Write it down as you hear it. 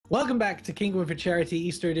Welcome back to Kinguin for Charity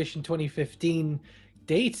Easter Edition 2015,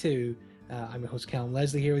 Day 2. I'm your host, Callum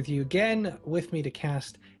Leslie, here with you again. With me to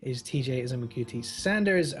cast is TJ Izumaguchi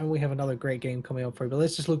Sanders, and we have another great game coming up for you. But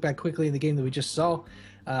let's just look back quickly in the game that we just saw.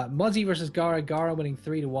 Muzzy versus Gara. Gara winning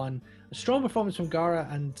 3-1. A strong performance from Gara,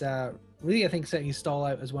 and really, I think, setting his stall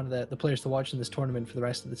out as one of the players to watch in this tournament for the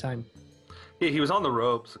rest of the time. Yeah, he was on the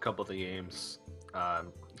ropes a couple of the games.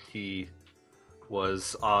 He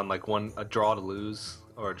was on like a draw to lose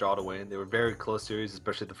or a draw to win. They were very close series,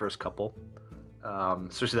 especially the first couple.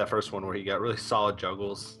 Especially that first one where he got really solid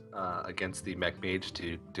juggles against the mech mage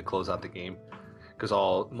to close out the game. Because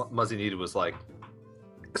all Muzzy needed was like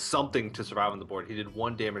something to survive on the board. He did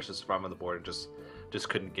 1 damage to survive on the board and just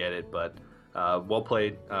couldn't get it. But well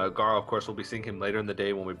played. Gara, of course, we'll be seeing him later in the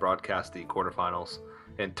day when we broadcast the quarterfinals.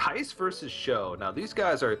 And Thijs versus SjoW. Now these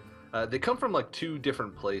guys are they come from like 2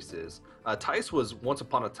 different places. Thijs was once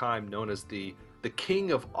upon a time known as the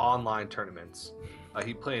king of online tournaments.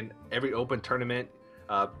 He played in every open tournament.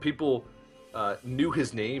 People knew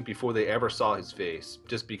his name before they ever saw his face,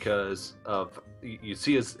 just because of you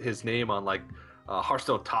see his name on like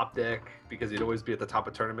Hearthstone top deck because he'd always be at the top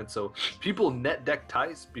of tournaments. So people net decked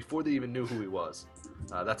Thijs before they even knew who he was.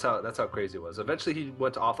 That's how crazy it was. Eventually he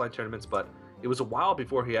went to offline tournaments, but it was a while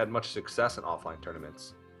before he had much success in offline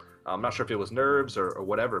tournaments. I'm not sure if it was nerves or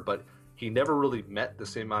whatever, but he never really met the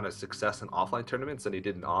same amount of success in offline tournaments than he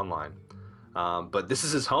did in online. But this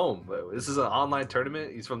is his home. This is an online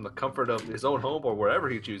tournament. He's from the comfort of his own home or wherever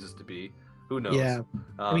he chooses to be. Who knows? Yeah.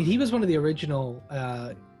 I mean, he was one of the original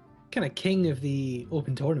kind of king of the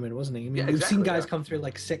open tournament, wasn't he? I mean, Yeah, we've exactly, seen guys come through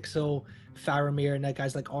like Sixo, Faramir, and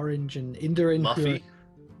guys like Orange and Indarin. Luffy.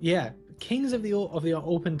 Yeah, kings of the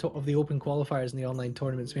open qualifiers in the online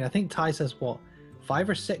tournaments. I mean, I think Thijs has what, 5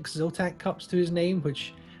 or 6 Zotac Cups to his name,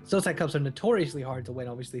 which Zotac Cups are notoriously hard to win,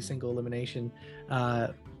 obviously single elimination.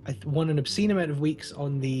 I won an obscene amount of weeks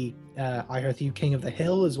on the iHearthU King of the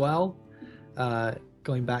Hill as well.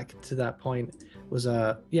 Going back to that point, was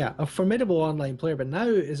a formidable online player, but now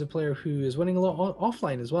is a player who is winning a lot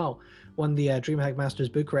offline as well. Won the DreamHack Masters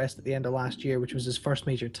Bucharest at the end of last year, which was his first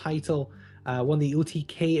major title. Won the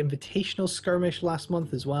OTK Invitational Skirmish last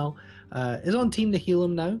month as well. Is on Team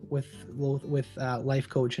Nihilum now with Life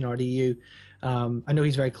Coach and RDU. I know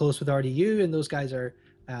he's very close with RDU, and those guys are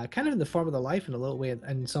kind of in the form of their life in a little way,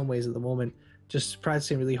 in some ways at the moment. Just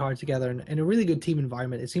practicing really hard together and in a really good team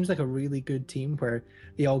environment. It seems like a really good team where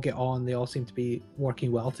they all get on. They all seem to be working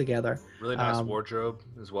well together. Really nice wardrobe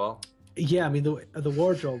as well. Yeah, I mean, the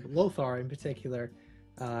wardrobe, Lothar in particular.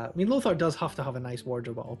 I mean, Lothar does have to have a nice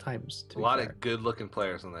wardrobe at all times. A lot of good-looking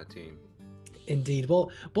players on that team. Indeed.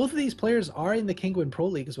 Well, both of these players are in the Kinguin Pro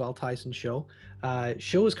League as well, Thijs and SjoW.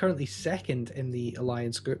 SjoW is currently 2nd in the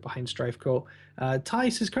Alliance group behind StrifeCro.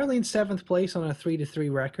 Thijs is currently in 7th place on a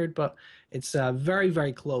 3-3 record, but it's very,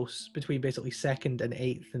 very close between basically 2nd and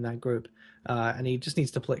 8th in that group. And he just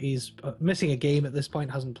needs to play. He's missing a game at this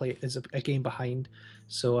point, hasn't played, is a game behind.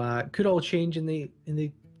 So could all change in the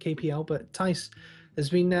KPL, but Thijs has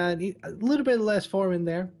been a little bit less form in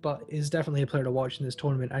there, but is definitely a player to watch in this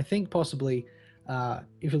tournament. I think possibly,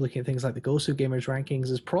 if you're looking at things like the Gosu Gamers rankings,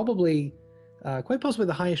 is probably quite possibly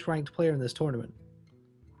the highest ranked player in this tournament.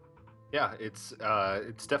 Yeah, it's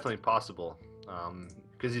definitely possible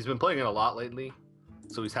because he's been playing it a lot lately,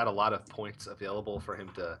 so he's had a lot of points available for him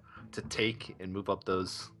to take and move up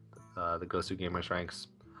those the Gosu Gamers ranks.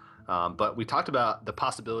 But we talked about the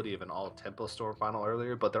possibility of an all-tempo storm final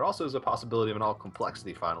earlier, but there also is a possibility of an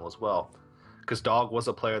all-complexity final as well. Because Dog was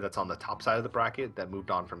a player that's on the top side of the bracket that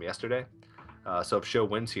moved on from yesterday. So if SjoW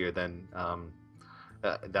wins here, then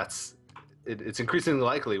it's increasingly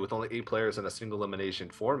likely, with only 8 players in a single elimination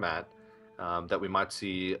format, that we might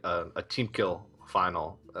see a team kill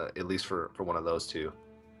final, at least for one of those 2.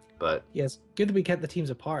 But yes, good that we kept the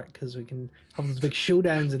teams apart because we can have those big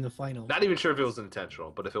showdowns in the final. Not even sure if it was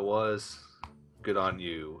intentional, but if it was, good on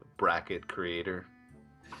you, bracket creator.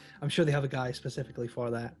 I'm sure they have a guy specifically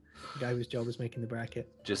for that. A guy whose job is making the bracket.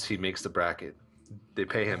 Just he makes the bracket. They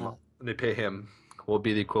pay him. They pay him. What would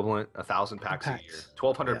be the equivalent? 1,000 packs a year,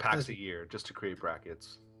 1,200 packs a year just to create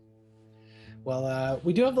brackets. Well,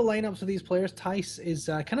 we do have the lineups of these players. Thijs is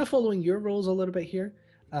kind of following your roles a little bit here.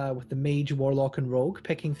 With the Mage, Warlock, and Rogue,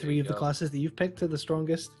 picking 3 of the classes that you've picked to the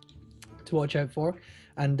strongest to watch out for.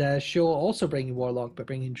 And SjoW also bringing Warlock, but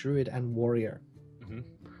bringing Druid and Warrior.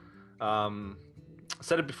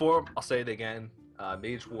 Said it before, I'll say it again.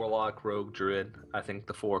 Mage, Warlock, Rogue, Druid. I think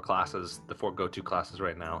the 4 classes, the 4 go-to classes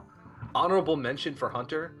right now. Honorable mention for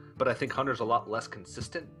Hunter, but I think Hunter's a lot less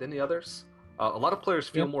consistent than the others. A lot of players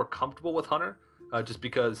feel more comfortable with Hunter, just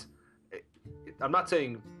because I'm not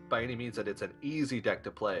saying by any means that it's an easy deck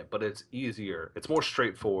to play, but it's easier. It's more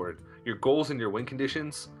straightforward. Your goals and your win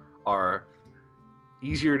conditions are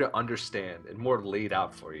easier to understand and more laid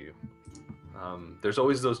out for you. There's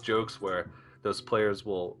always those jokes where those players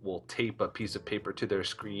will tape a piece of paper to their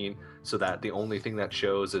screen so that the only thing that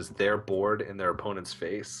shows is their board and their opponent's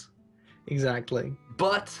face. Exactly.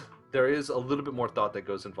 But there is a little bit more thought that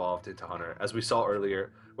goes involved into Hunter. As we saw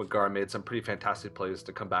earlier, when Gar made some pretty fantastic plays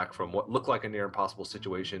to come back from what looked like a near impossible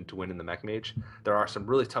situation to win in the Mech Mage, there are some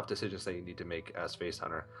really tough decisions that you need to make as Face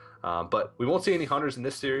Hunter. But we won't see any Hunters in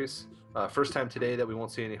this series. First time today that we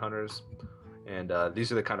won't see any Hunters. And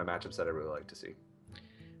these are the kind of matchups that I really like to see.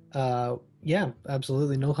 Yeah,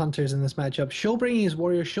 absolutely. No Hunters in this matchup. SjoW bringing his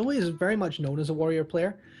Warrior. SjoW is very much known as a Warrior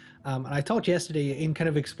player. And I talked yesterday in kind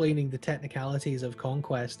of explaining the technicalities of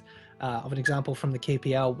Conquest of an example from the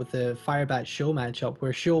KPL with the Firebat SjoW matchup,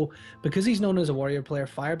 where SjoW, because he's known as a Warrior player,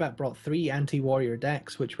 Firebat brought 3 anti-Warrior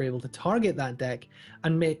decks, which were able to target that deck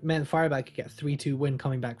and meant Firebat could get a 3-2 win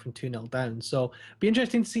coming back from 2-0 down. So be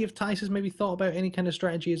interesting to see if Thijs has maybe thought about any kind of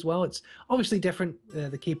strategy as well. It's obviously different.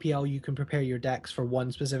 The KPL, you can prepare your decks for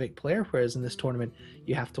one specific player, whereas in this tournament,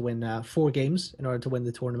 you have to win 4 games in order to win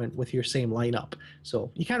the tournament with your same lineup. So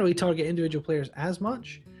you can't really target individual players as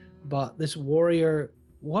much, but this Warrior,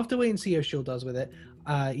 we'll have to wait and see how SjoW does with it.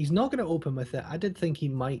 He's not going to open with it. I did think he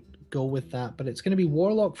might go with that, but it's going to be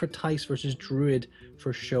Warlock for Thijs versus Druid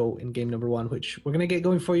for SjoW in game number 1, which we're going to get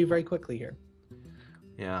going for you very quickly here.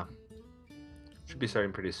 Yeah. Should be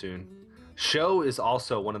starting pretty soon. SjoW is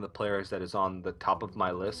also one of the players that is on the top of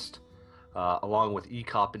my list, along with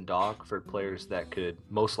Ecop and Dog, for players that could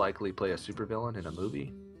most likely play a supervillain in a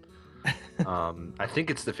movie. I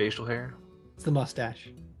think it's the facial hair. It's the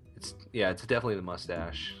mustache. It's definitely the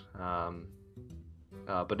mustache.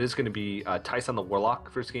 But it is going to be Thijs on the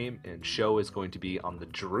Warlock first game, and SjoW is going to be on the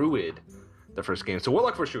Druid the first game. So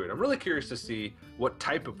Warlock versus Druid. I'm really curious to see what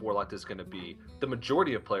type of Warlock this is going to be. The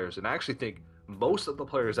majority of players, and I actually think most of the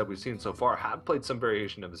players that we've seen so far, have played some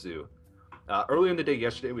variation of Zoo. Earlier in the day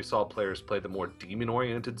yesterday, we saw players play the more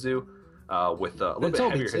demon-oriented Zoo with a little bit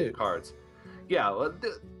heavier hitting cards. Yeah,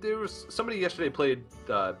 there was somebody yesterday played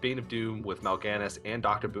Bane of Doom with Mal'Ganis and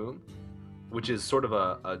Dr. Boom, which is sort of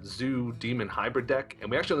a Zoo Demon hybrid deck, and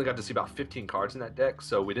we actually only got to see about 15 cards in that deck,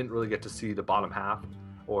 so we didn't really get to see the bottom half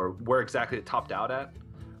or where exactly it topped out at,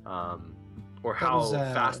 or how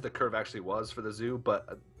fast the curve actually was for the Zoo,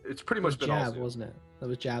 but it's pretty much been all Jab, Zoo. wasn't it? That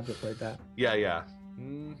was Jab that played that. Yeah.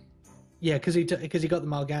 Yeah, because he got the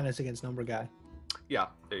Mal'Ganis against Number Guy. Yeah,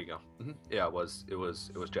 there you go. Mm-hmm. Yeah, it was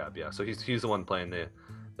Jab. Yeah, so he's the one playing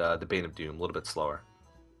the Bane of Doom, a little bit slower.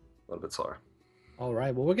 All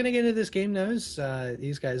right, well, we're gonna get into this game now.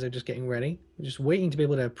 These guys are just getting ready. We're just waiting to be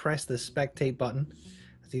able to press the spectate button.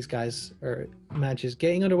 These guys are matches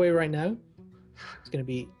getting underway right now. It's gonna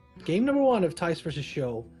be game number 1 of Thijs versus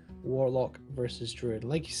SjoW, Warlock versus Druid.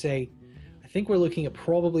 Like you say, I think we're looking at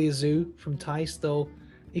probably a Zoo from Thijs, though.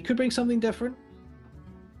 He could bring something different.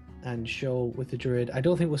 And SjoW with the Druid. I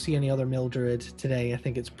don't think we'll see any other mill Druid today. I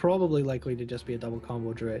think it's probably likely to just be a double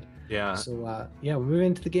combo Druid. Yeah. So, we're moving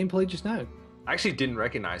into the gameplay just now. I actually didn't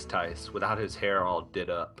recognize Thijs without his hair all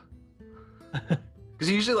did up. Because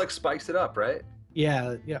he usually, spikes it up, right?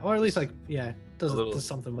 Yeah, or at least, does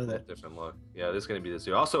something with it. Different look. Yeah, this is going to be the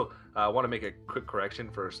Zoo. Also, I want to make a quick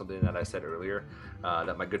correction for something that I said earlier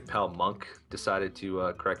that my good pal Monk decided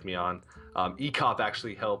to correct me on. Ecop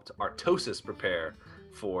actually helped Artosis prepare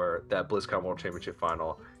for that BlizzCon World Championship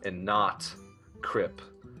final, and not Crip,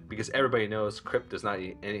 because everybody knows Crip does not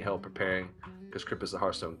need any help preparing, because Crip is the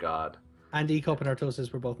Hearthstone god. And Ecop and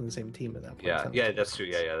Artosis were both in the same team at that point. Yeah, that's true.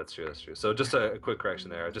 Yeah, that's true. So just a quick correction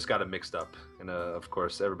there. I just got it mixed up, and of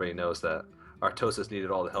course everybody knows that Artosis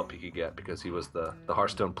needed all the help he could get because he was the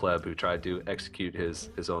Hearthstone pleb who tried to execute his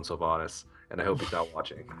own Sylvanas, and I hope he's not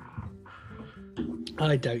watching.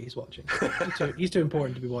 I doubt he's watching. He's too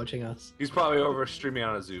important to be watching us. He's probably over streaming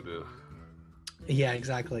on a Zubu. Yeah,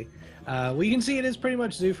 exactly. Well, you can see it is pretty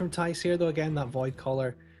much Zoo from Thijs here, though. Again, that Void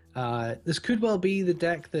Caller. This could well be the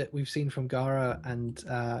deck that we've seen from Gara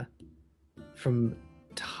and from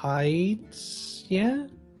Tides. Yeah,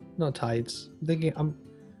 not Tides. I'm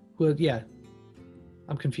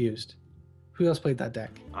confused. Who else played that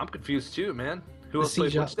deck? I'm confused too, man. Who else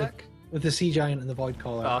played which deck? With the Sea Giant and the Void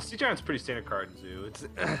Caller. Sea Giant's a pretty standard card in Zoo.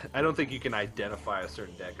 I don't think you can identify a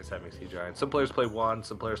certain deck as having Sea Giant. Some players play 1,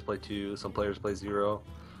 some players play 2, some players play 0.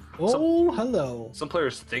 Hello. Some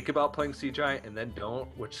players think about playing Sea Giant and then don't,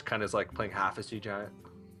 which kind of is like playing half a Sea Giant.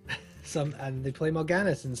 And they play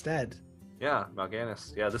Mal'Ganis instead. Yeah,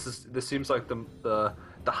 Mal'Ganis. Yeah, this seems like the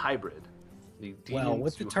hybrid.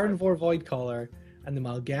 With the turn 4 Void Caller and the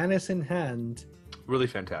Mal'Ganis in hand, Really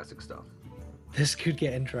fantastic stuff. This could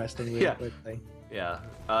get interesting really quickly. Yeah.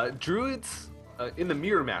 Druids, in the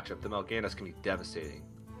mirror matchup, the Mal'Ganis can be devastating.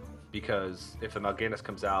 Because if the Mal'Ganis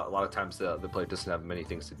comes out, a lot of times the player doesn't have many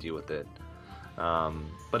things to deal with it.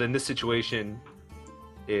 But in this situation,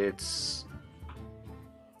 there's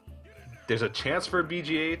a chance for a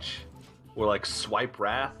BGH, or like Swipe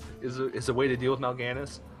Wrath is a way to deal with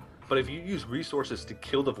Mal'Ganis. But if you use resources to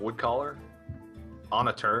kill the Void Caller on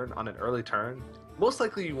an early turn, most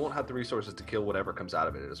likely you won't have the resources to kill whatever comes out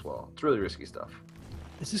of it as well. It's really risky stuff.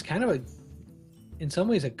 This is kind of in some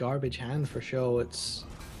ways, a garbage hand for SjoW. It's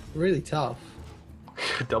really tough.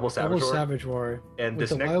 Double Savage Roar. And with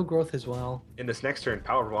this the wild growth as well. In this next turn,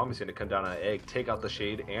 Power Bomb is going to come down on an egg, take out the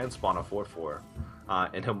Shade, and spawn a 4/4.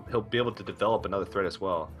 And he'll be able to develop another threat as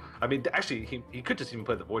well. I mean, actually, he could just even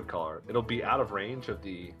play the Void Caller. It'll be out of range of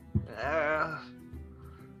the...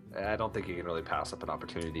 I don't think he can really pass up an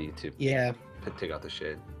opportunity to take out the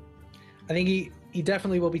Shade. I think he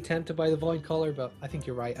definitely will be tempted by the Void Caller, but I think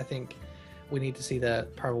you're right. I think we need to see the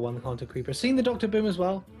Power 1 Haunted Creeper. Seeing the Dr. Boom as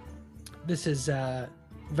well. This is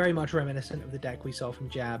very much reminiscent of the deck we saw from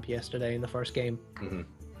Jab yesterday in the first game. Mm-hmm.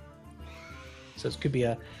 So this could be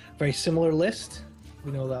a very similar list.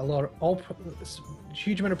 We know that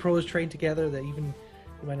huge amount of pros trade together that even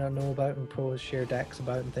you might not know about, and pros share decks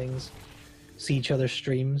about and things. See each other's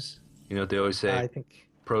streams. You know what they always say? I think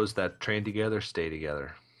pros that train together stay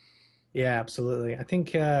together. Yeah, absolutely. I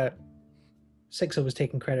think Sixo was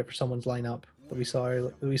taking credit for someone's lineup that we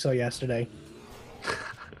saw yesterday.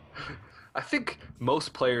 I think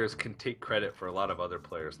most players can take credit for a lot of other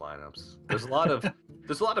players' lineups. There's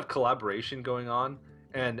a lot of collaboration going on,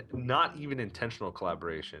 and not even intentional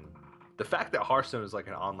collaboration. The fact that Hearthstone is like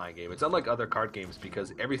an online game, it's unlike other card games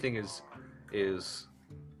because everything is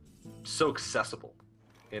so accessible,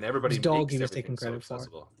 and everybody makes was taking credit so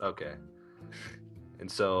accessible. Okay. And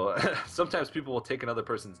so sometimes people will take another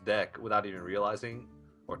person's deck without even realizing,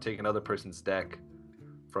 or take another person's deck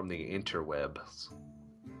from the interwebs.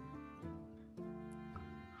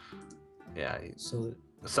 Yeah, so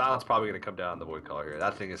the silence probably going to come down on the Void Caller here.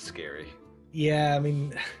 That thing is scary. Yeah, I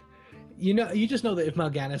mean, you just know that if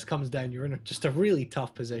Mal'Ganis comes down, you're in just a really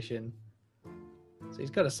tough position. So he's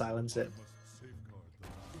got to silence it.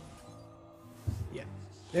 Yeah,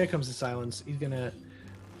 there comes the silence. He's going to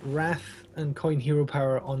Wrath and coin Hero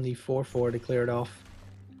Power on the 4/4 to clear it off.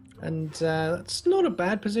 And that's not a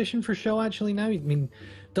bad position for SjoW actually now. I mean,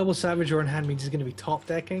 double Savage Roar in hand means he's going to be top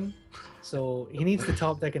decking. So he needs to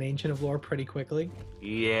top deck an Ancient of Lore pretty quickly.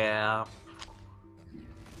 Yeah.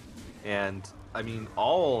 And, I mean,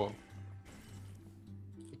 all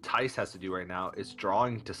Thijs has to do right now is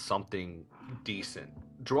drawing to something decent.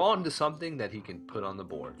 Draw into something that he can put on the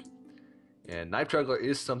board. And Knife Juggler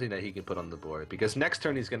is something that he can put on the board. Because next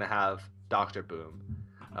turn he's going to have Dr. Boom.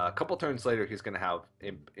 A couple turns later he's going to have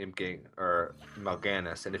Imp Gang, or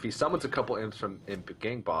Mal'Ganis. And if he summons a couple Imps from Imp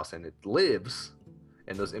Gang Boss and it lives...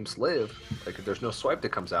 and those Imps live, like if there's no swipe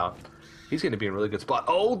that comes out, he's going to be in a really good spot.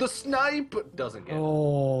 Oh, the snipe doesn't get it.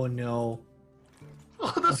 Oh, no.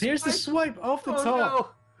 Oh, here's the swipe off the top. No.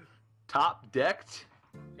 Top decked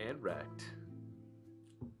and wrecked.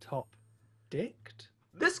 Top decked?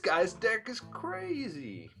 This guy's deck is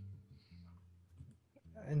crazy.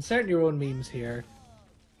 Insert your own memes here.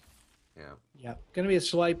 Yeah. Yep. Gonna be a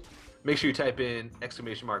swipe. Make sure you type in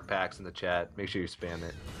 !packs in the chat. Make sure you spam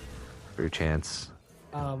it for your chance.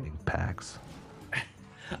 Packs.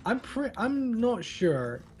 I'm not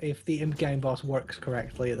sure if the Imp Gang Boss works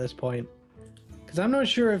correctly at this point, because I'm not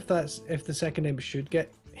sure if the second imp should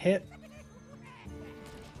get hit.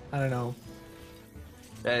 I don't know.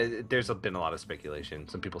 There's been a lot of speculation.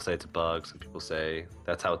 Some people say it's a bug. Some people say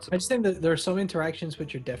that's how it's. I just think that there are some interactions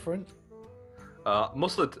which are different. A lot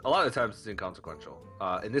of the times it's inconsequential.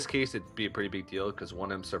 In this case, it'd be a pretty big deal because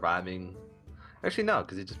one imp surviving. Actually, no,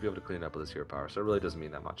 because he'd just be able to clean up with his hero power, so it really doesn't mean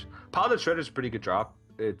that much. Paladin Shredder's a pretty good drop.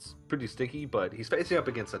 It's pretty sticky, but he's facing up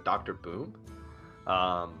against a Dr. Boom.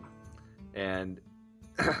 And,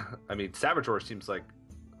 I mean, Savage Roar seems like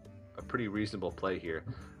a pretty reasonable play here.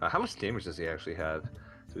 How much damage does he actually have?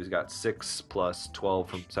 So he's got 6 plus 12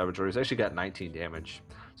 from Savage Roar. He's actually got 19 damage.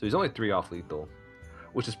 So he's only 3 off lethal,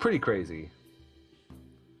 which is pretty crazy.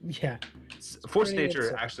 Yeah. Force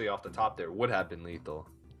Nature actually off the top there would have been lethal.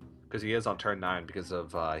 Because he is on turn 9 because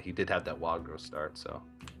of he did have that wild growth start. So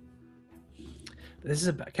this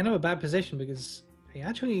is kind of a bad position because he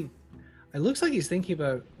actually, it looks like he's thinking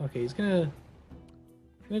about, okay, he's gonna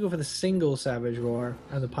go for the single Savage Roar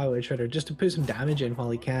and the Pilot Shredder just to put some damage in while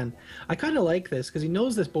he can. I kind of like this because he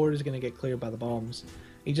knows this board is going to get cleared by the bombs.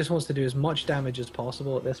 He just wants to do as much damage as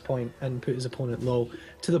possible at this point and put his opponent low,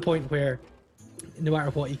 to the point where no matter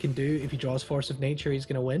what he can do, if he draws Force of Nature, he's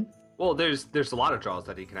going to win. Well, there's a lot of draws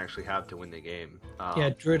that he can actually have to win the game. Yeah,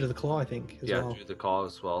 Druid of the Claw, I think, as well. Druid of the Claw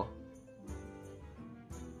as well.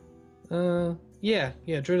 Yeah,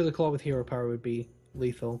 Druid of the Claw with Hero Power would be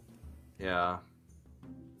lethal. Yeah.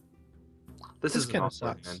 This is kind of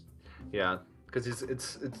sucks. Man. Yeah, because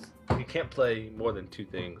he can't play more than 2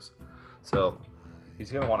 things, so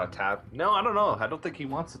he's gonna want to tap. No, I don't know. I don't think he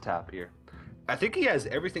wants to tap here. I think he has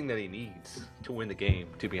everything that he needs to win the game.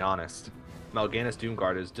 To be honest, Mal'Ganis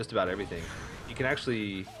Doomguard is just about everything. He can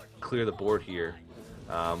actually clear the board here,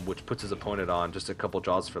 which puts his opponent on just a couple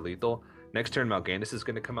draws for lethal. Next turn, Mal'Ganis is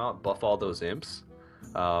going to come out, buff all those imps.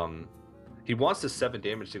 He wants this 7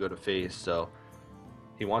 damage to go to face, so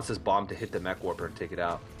he wants this bomb to hit the Mech Warper and take it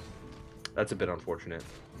out. That's a bit unfortunate.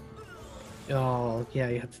 Oh, yeah,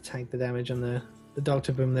 you had to tank the damage on the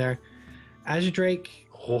Doctor Boom there. Azure Drake.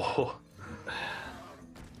 Oh.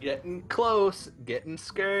 Getting close, getting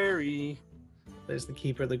scary. There's the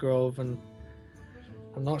Keeper of the Grove, and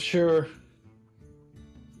I'm not sure.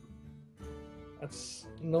 That's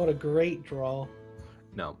not a great draw.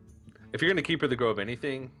 No. If you're going to Keeper the Grove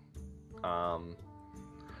anything,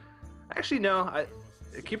 actually no.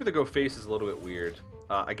 Keeper the Grove face is a little bit weird.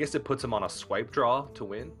 I guess it puts him on a swipe draw to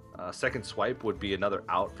win. Second swipe would be another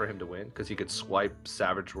out for him to win, because he could swipe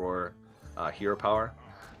Savage Roar, Hero Power,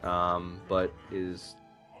 but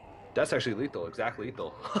that's actually lethal, exact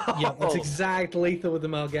lethal. Yeah, that's exact lethal with the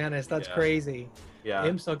Mal'Ganis. That's crazy. Yeah.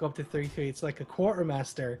 Imps go up to 3-3. It's like a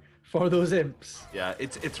Quartermaster for those imps. Yeah,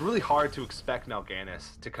 it's really hard to expect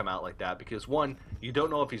Mal'Ganis to come out like that, because one, you don't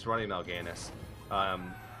know if he's running Mal'Ganis.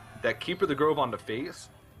 That Keeper of the Grove on the face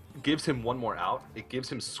gives him one more out. It gives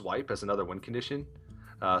him swipe as another win condition.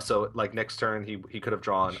 So like next turn he could have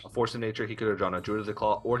drawn a Force of Nature, he could have drawn a Druid of the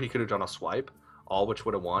Claw, or he could have drawn a swipe, all which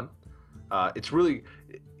would have won. It's really,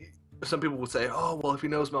 some people would say, oh well, if he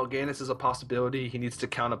knows Mal'Ganis is a possibility, he needs to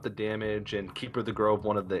count up the damage and Keeper of the Grove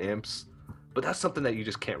one of the imps. But that's something that you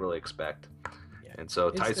just can't really expect. Yeah, and so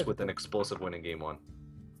Tice with an explosive win in game 1.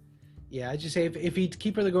 Yeah, I'd just say if he'd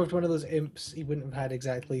Keeper the Grove to one of those imps, he wouldn't have had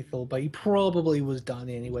exact lethal, but he probably was done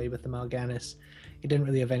anyway with the Mal'Ganis. He didn't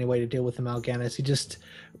really have any way to deal with the Mal'Ganis. He just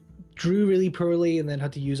drew really poorly and then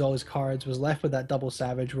had to use all his cards, was left with that double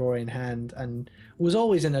Savage Roar in hand, and was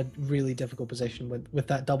always in a really difficult position with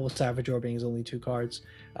that double Savage Roar being his only 2 cards.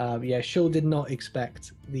 Yeah, SjoW did not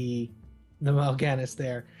expect the Mal'Ganis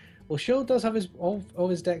there. Well, SjoW does have all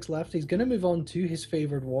his decks left. He's going to move on to his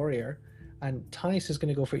favored warrior, and Tice is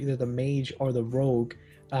going to go for either the Mage or the Rogue.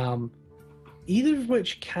 Either of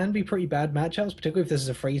which can be pretty bad matchups, particularly if this is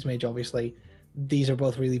a Freeze Mage, obviously. These are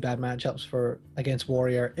both really bad matchups against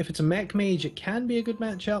Warrior. If it's a Mech Mage, it can be a good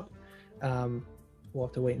matchup. We'll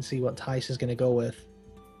have to wait and see what Tice is going to go with.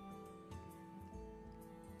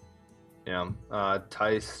 Yeah,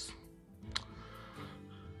 Tice.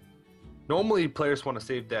 Normally, players want to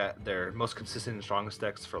save their most consistent and strongest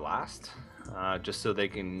decks for last, just so they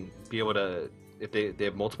can be able to, if they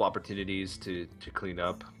have multiple opportunities to clean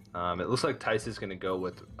up. It looks like Tice is going to go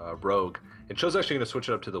with Rogue, and SjoW's actually going to switch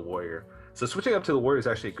it up to the Warrior. So switching up to the Warrior is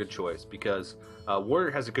actually a good choice, because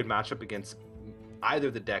Warrior has a good matchup against either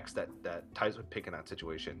of the decks that Tice would pick in that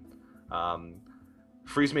situation.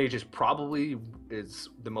 Freeze Mage is probably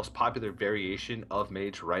the most popular variation of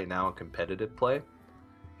Mage right now in competitive play,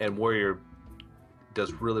 and Warrior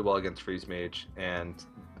does really well against Freeze Mage, and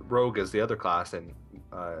Rogue is the other class, and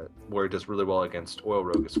Warrior does really well against Oil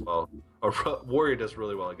Rogue as well. Or Warrior does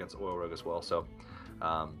really well against Oil Rogue as well, so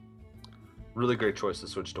really great choice to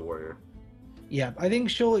switch to Warrior. Yeah, I think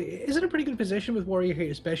SjoW is in a pretty good position with Warrior here,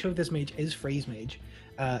 especially if this Mage is Freeze Mage.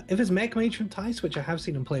 If it's Mech Mage from Tice, which I have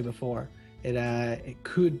seen him play before, it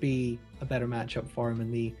could be a better matchup for him in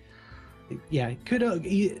the... Yeah, it could.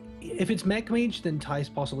 If it's Mech Mage, then Tice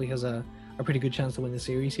possibly has a pretty good chance to win the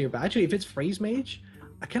series here. But actually, if it's Freeze Mage,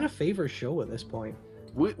 I kind of favor SjoW at this point.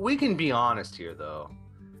 We can be honest here, though.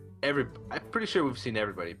 I'm pretty sure we've seen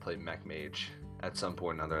everybody play Mech Mage at some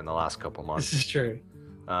point or another in the last couple months. This is true.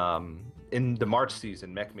 In the March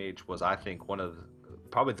season, Mech Mage was, I think,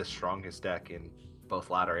 probably the strongest deck in both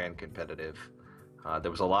ladder and competitive. There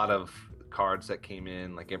was a lot of cards that came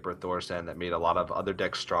in, like Emperor Thorsan, that made a lot of other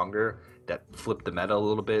decks stronger, that flipped the meta a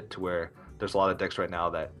little bit to where there's a lot of decks right now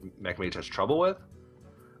that Mech Mage has trouble with.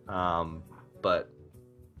 But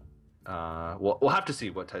we'll have to see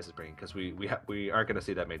what Tice is bringing, because we aren't going to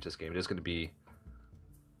see that Mage this game. It is going to be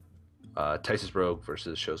Tice's Rogue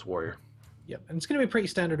versus SjoW's Warrior. Yep, and it's going to be pretty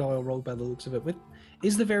standard Oil Rogue by the looks of it.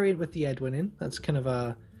 Is the variant with the Edwin in? That's kind of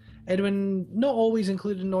a... Edwin not always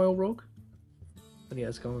included in Oil Rogue, but yeah,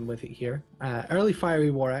 it's going with it here. Early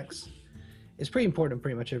Fiery War Axe is pretty important in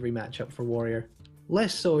pretty much every matchup for Warrior.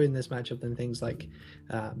 Less so in this matchup than things like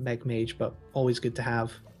Meg Mage, but always good to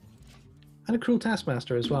have. And a Cruel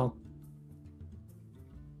Taskmaster as well.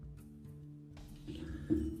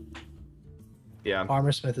 Yeah.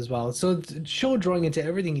 Armor Smith as well. So SjoW drawing into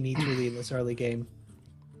everything he needs really in this early game.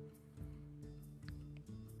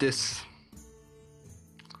 This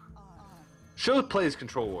SjoW plays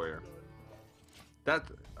Control Warrior. That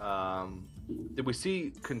did we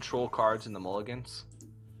see control cards in the mulligans?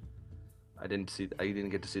 I didn't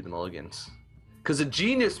get to see the mulligans. Because a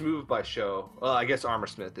genius move by SjoW, well, I guess Armor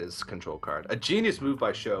Smith is control card. A genius move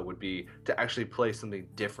by SjoW would be to actually play something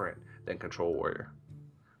different than Control Warrior.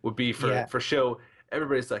 Would be for SjoW.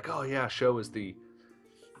 Everybody's like, oh yeah, SjoW is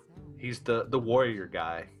he's the warrior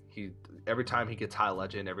guy. Every time he gets high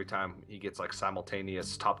legend, every time he gets like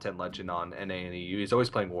simultaneous top 10 legend on NA and EU, he's always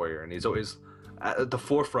playing warrior, and he's always at the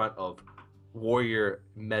forefront of warrior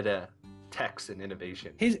meta techs and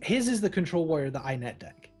innovation. His is the Control Warrior, the iNet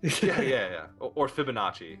deck. yeah. Or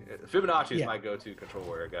Fibonacci. Fibonacci is my go-to Control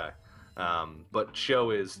Warrior guy. But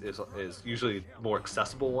SjoW is usually more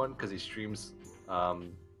accessible one because he streams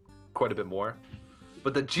quite a bit more.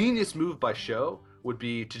 But the genius move by SjoW would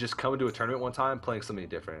be to just come into a tournament one time playing something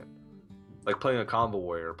different. Like playing a Combo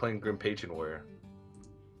Warrior or playing Grim Patron Warrior.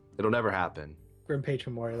 It'll never happen. Grim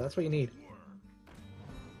Patron Warrior, that's what you need.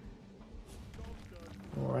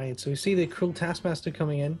 Alright, so we see the Cruel Taskmaster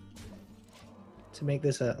coming in to make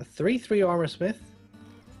this a 3-3 Armor Smith.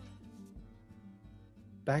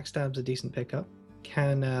 Backstab's a decent pickup.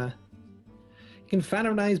 Can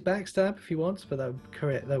Phantomize Backstab if he wants, but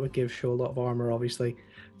that would give SjoW a lot of armor, obviously.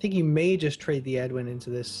 I think he may just trade the Edwin into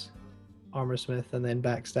this Armor Smith and then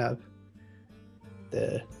Backstab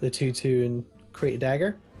the 2-2 and create a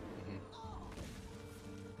dagger.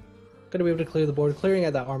 Gonna be able to clear the board. Clearing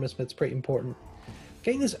out that Armor Smith's pretty important.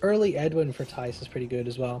 Getting this early Edwin for Thijs is pretty good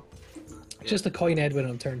as well. Yeah. Just a coin Edwin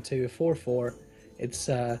on turn 2, 4/4. It's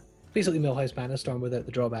basically Millhouse Mana Storm without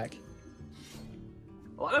the drawback.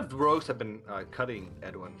 A lot of rogues have been cutting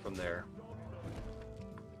Edwin from their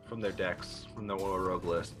decks, from their rogue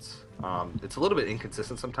lists. It's a little bit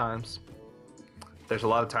inconsistent sometimes. There's a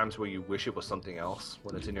lot of times where you wish it was something else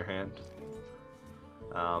when it's in your hand.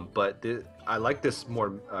 But I like this more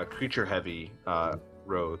creature-heavy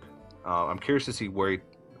rogue. I'm curious to see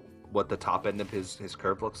what the top end of his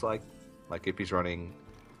curve looks like. Like if he's running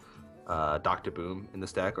Dr. Boom in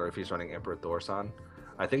this deck, or if he's running Emperor Thorsan.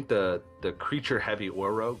 I think the creature-heavy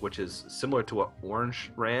Ore Rogue, which is similar to what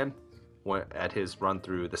Orange ran at his run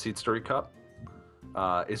through the Seed Story Cup,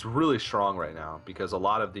 is really strong right now, because a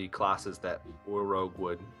lot of the classes that Ore Rogue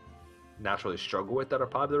would naturally struggle with that are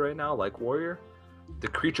popular right now, like Warrior, the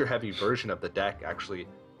creature-heavy version of the deck actually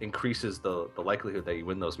increases the likelihood that you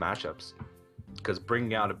win those matchups. Because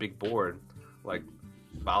bringing out a big board like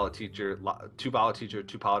Bala Teacher, 2 Bala Teacher,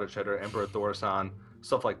 2 Paladin Shredder, Emperor Thorsan,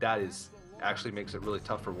 stuff like that actually makes it really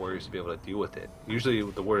tough for Warriors to be able to deal with it. Usually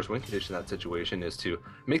the Warriors' win condition in that situation is to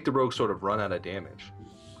make the Rogue sort of run out of damage.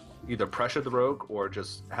 Either pressure the Rogue or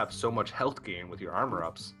just have so much health gain with your armor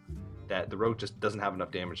ups that the Rogue just doesn't have enough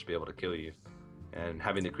damage to be able to kill you. And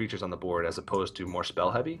having the creatures on the board as opposed to more spell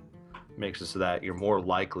heavy makes it so that you're more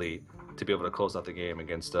likely to be able to close out the game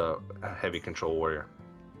against a heavy control Warrior.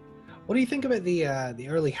 What do you think about the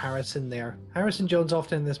early Harrison there? Harrison Jones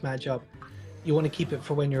often in this matchup, you want to keep it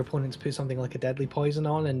for when your opponents put something like a Deadly Poison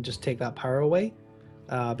on and just take that power away.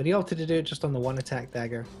 But he opted to do it just on the 1 attack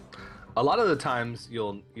dagger. A lot of the times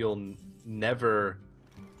you'll never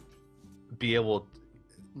be able.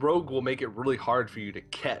 Rogue will make it really hard for you to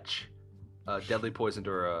catch a Deadly Poison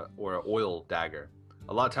or an Oil Dagger.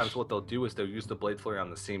 A lot of times what they'll do is they'll use the Blade Flurry on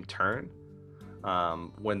the same turn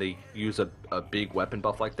when they use a big weapon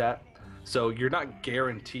buff like that. So you're not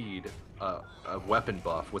guaranteed a weapon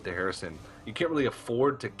buff with the Harrison. You can't really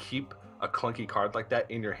afford to keep a clunky card like that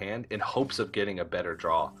in your hand in hopes of getting a better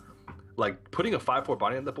draw. Like putting a 5/4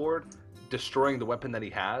 body on the board, destroying the weapon that he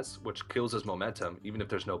has, which kills his momentum even if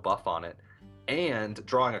there's no buff on it, and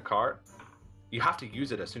drawing a card, you have to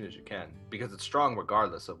use it as soon as you can because it's strong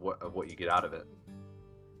regardless of what you get out of it.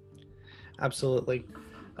 Absolutely.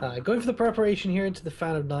 Going for the preparation here into the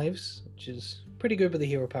Fan of Knives, which is pretty good with the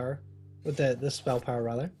hero power, with the spell power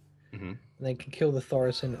rather. Mm-hmm. And then can kill the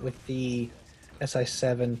Thorson with the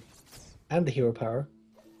SI7 and the hero power.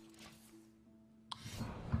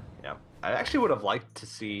 Yeah, I actually would have liked to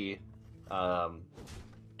see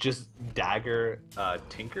just dagger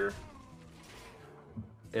Tinker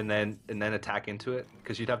and then attack into it,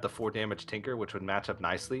 because you'd have the 4 damage Tinker, which would match up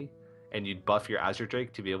nicely, and you'd buff your Azure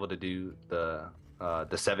Drake to be able to do the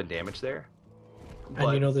 7 damage there.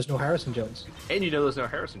 And you know there's no Harrison Jones. And you know there's no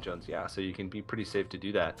Harrison Jones, yeah, so you can be pretty safe to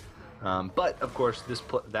do that. But, of course,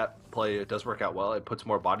 that play it does work out well. It puts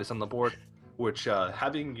more bodies on the board, which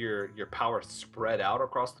having your power spread out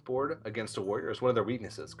across the board against a warrior is one of their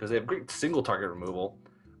weaknesses, because they have great single target removal,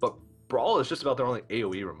 but Brawl is just about their only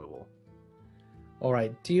AoE removal. All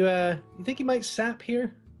right, do you think he might sap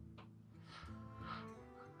here?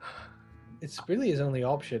 It's really his only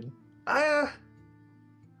option.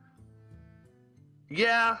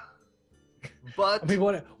 Yeah, but I mean,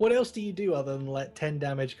 what else do you do other than let 10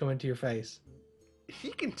 damage come into your face?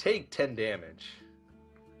 He can take 10 damage.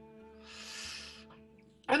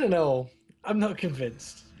 I don't know. I'm not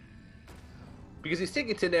convinced. Because he's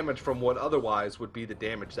taking 10 damage from what otherwise would be the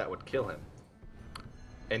damage that would kill him.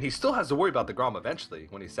 And he still has to worry about the Grom eventually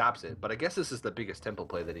when he saps it, but I guess this is the biggest tempo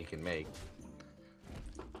play that he can make.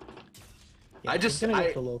 Yeah,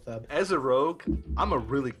 as a rogue, I'm a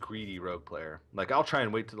really greedy rogue player. Like, I'll try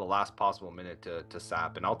and wait to the last possible minute to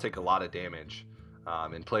sap, and I'll take a lot of damage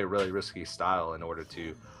and play a really risky style in order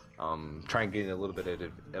to try and gain a little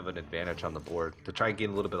bit of an advantage on the board, to try and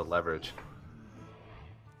gain a little bit of leverage.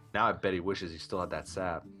 Now I bet he wishes he still had that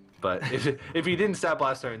sap. But if he didn't sap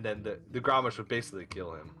last turn, then the Gromish would basically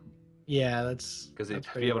kill him. Yeah, that's because he'd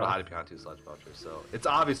be able to hide behind 2 Sludge Belchers. So it's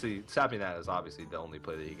obviously, sapping that is obviously the only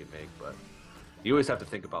play that he can make, but you always have to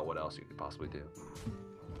think about what else you could possibly do.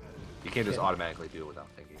 You can't just automatically do it without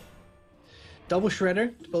thinking. Double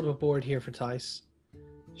Shredder to build up a board here for Thijs.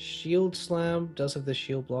 Shield Slam does have the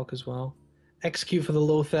shield block as well. Execute for the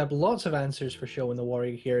Lotheb. Lots of answers for SjoW and the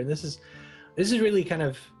Warrior here, and this is really kind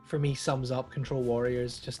of, for me, sums up Control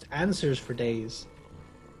Warriors. Just answers for days.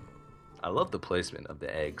 I love the placement of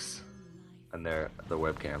the eggs and their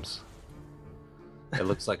webcams. It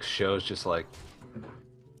looks like SjoW's just like,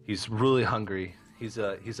 he's really hungry. He's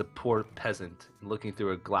a poor peasant looking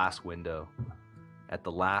through a glass window at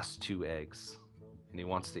the last 2 eggs, and he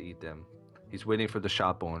wants to eat them. He's waiting for the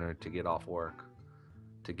shop owner to get off work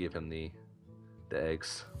to give him the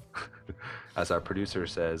eggs. As our producer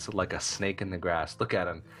says, like a snake in the grass. Look at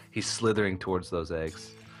him. He's slithering towards those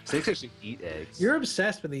eggs. Snakes actually eat eggs. You're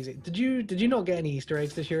obsessed with these. Did you not get any Easter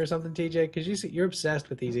eggs this year or something, TJ? Because you're obsessed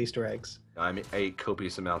with these Easter eggs. I ate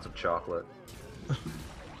copious amounts of chocolate.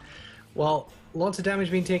 Well, lots of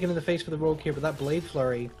damage being taken in the face for the rogue here, but that Blade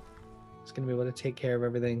Flurry is going to be able to take care of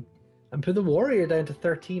everything. And put the Warrior down to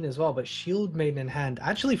 13 as well, but Shield Maiden in hand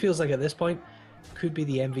actually feels like at this point could be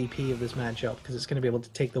the MVP of this matchup, because it's going to be able to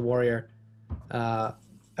take the Warrior out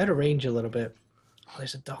of range a little bit. Oh,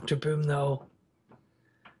 there's a Dr. Boom though.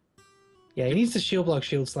 Yeah, he needs to shield block,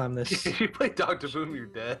 shield slam this. If you play Dr. Boom, you're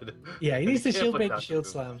dead. Yeah, he needs to shield make shield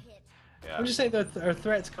slam. Yeah. I'm just saying there are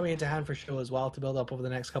threats coming into hand for SjoW as well to build up over the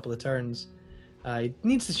next couple of turns. He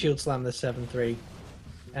needs to shield slam the 7-3.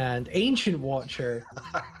 And Ancient Watcher,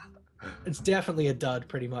 it's definitely a dud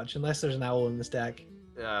pretty much, unless there's an owl in this deck.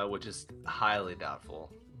 Which is highly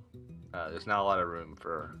doubtful. There's not a lot of room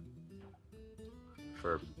for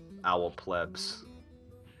owl plebs.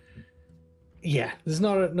 Yeah, there's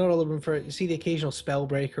not a lot of room for it. You see the occasional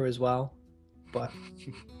Spellbreaker as well, but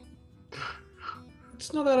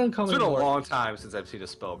it's not that uncommon. It's been a long time since I've seen a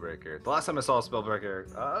Spellbreaker. The last time I saw a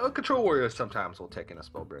Spellbreaker, Control Warriors sometimes will take in a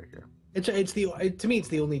Spellbreaker. To me, it's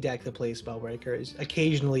the only deck that plays Spellbreaker. Is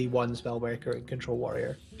occasionally one Spellbreaker in Control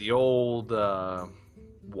Warrior. The old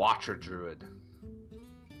Watcher Druid.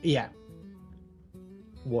 Yeah.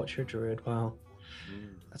 Watcher Druid. Wow,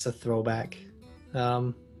 that's a throwback.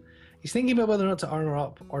 He's thinking about whether or not to armor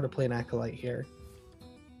up or to play an Acolyte here.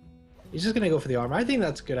 He's just going to go for the armor. I think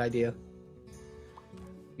that's a good idea.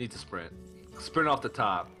 Need to sprint. Sprint off the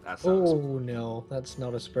top. That's oh, no. That's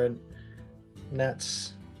not a sprint.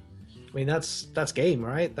 That's game,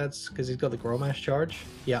 right? That's because he's got the Gromash charge.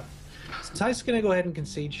 Yep. So Thijs is going to go ahead and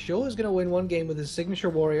concede. SjoW is going to win one game with his signature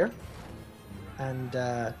Warrior. And,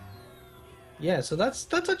 yeah, so that's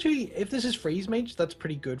actually... If this is Freeze Mage, that's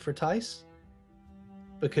pretty good for Thijs.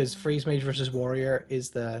 Because Freeze Mage versus Warrior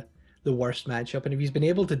is the worst matchup, and if he's been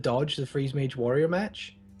able to dodge the Freeze Mage Warrior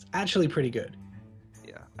match, it's actually pretty good.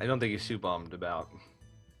 Yeah, I don't think he's too bummed about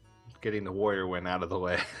getting the Warrior win out of the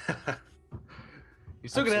way.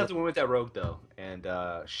 He's still going to have to win with that Rogue, though, and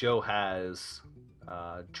SjoW has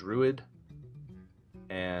Druid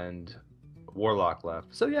and Warlock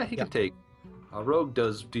left. So yeah, he can take. Rogue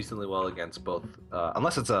does decently well against both,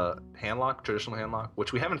 unless it's a handlock, traditional handlock,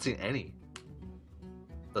 which we haven't seen any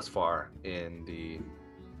thus far in the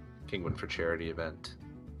Kinguin for Charity event.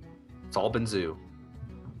 It's all been Zoo.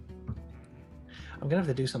 I'm gonna have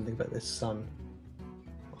to do something about this sun.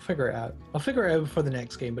 I'll figure it out. I'll figure it out before the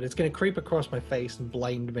next game, but it's gonna creep across my face and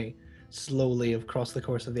blind me slowly across the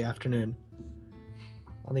course of the afternoon.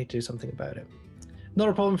 I'll need to do something about it. Not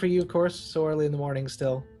a problem for you, of course. So early in the morning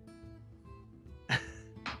still.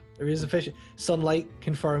 There is official sunlight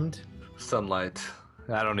confirmed. Sunlight.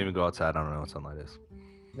 I don't even go outside. I don't know what sunlight is.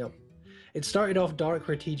 Nope. It started off dark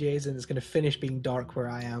where TJ is, and it's going to finish being dark where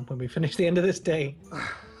I am when we finish the end of this day.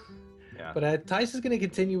 Yeah. But Tice is going to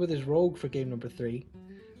continue with his rogue for game number 3,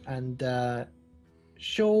 and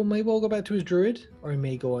SjoW may well go back to his druid, or he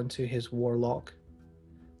may go on to his warlock.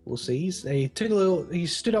 We'll see. He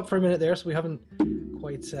stood up for a minute there, so we haven't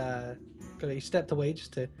quite he stepped away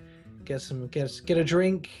just to get a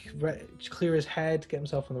drink, clear his head, get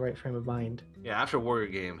himself in the right frame of mind. Yeah, after warrior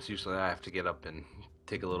games, usually I have to get up and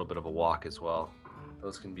take a little bit of a walk as well.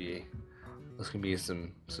 Those can be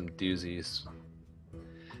some doozies.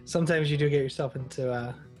 Sometimes you do get yourself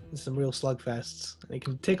into some real slugfests, and it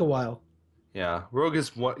can take a while. Yeah, Rogue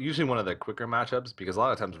is usually one of the quicker matchups because a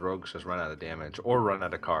lot of times Rogues just run out of damage or run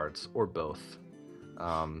out of cards or both.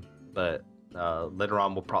 But later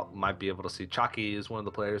on might be able to see Chalky is one of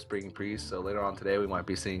the players bringing Priest. So later on today we might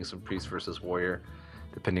be seeing some Priest versus Warrior,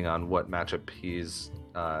 depending on what matchup he's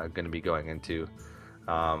going to be going into.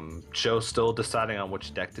 SjoW's still deciding on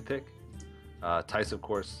which deck to pick. Tice, of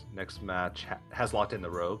course, next match has locked in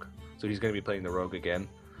the Rogue, so he's going to be playing the Rogue again.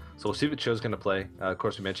 So we'll see what SjoW's going to play. Of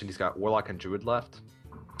course, we mentioned he's got Warlock and Druid left.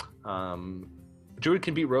 Druid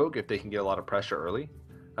can beat Rogue if they can get a lot of pressure early.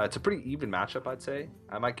 It's a pretty even matchup, I'd say.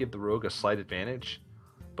 I might give the Rogue a slight advantage,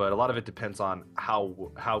 but a lot of it depends on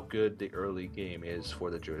how good the early game is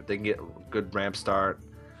for the Druid. If they can get a good ramp start,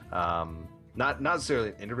 not necessarily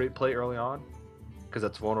an innervate play early on, because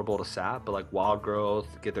that's vulnerable to sap, but like wild growth,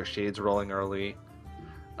 get their shades rolling early,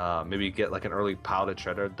 maybe get like an early Powdered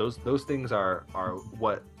Shredder. Those things are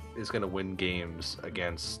what is going to win games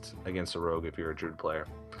against a Rogue if you're a Druid player.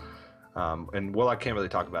 And Warlock can't really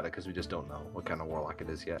talk about it because we just don't know what kind of Warlock it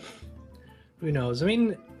is yet. Who knows? I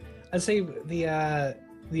mean, I'd say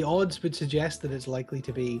the odds would suggest that it's likely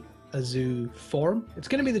to be a Zoo form. It's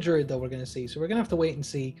going to be the Druid that we're going to see, so we're going to have to wait and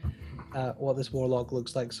see what this Warlock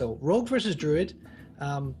looks like. So Rogue versus Druid.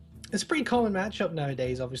 It's a pretty common matchup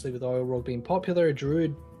nowadays, obviously, with Oil Rogue being popular,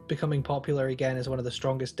 Druid becoming popular again as one of the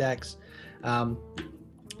strongest decks.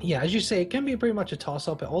 Yeah, as you say, it can be pretty much a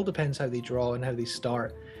toss-up. It all depends how they draw and how they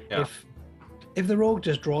start. Yeah. If the Rogue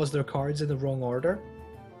just draws their cards in the wrong order,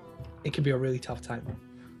 it can be a really tough time.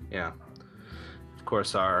 Yeah. Of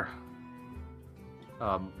course, our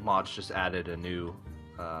mods just added a new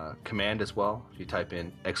command as well. If you type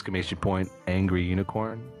in !Angry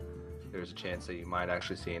Unicorn, there's a chance that you might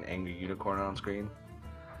actually see an angry unicorn on screen.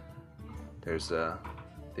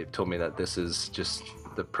 They've told me that this is just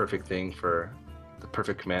the perfect command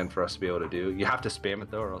for us to be able to do. You have to spam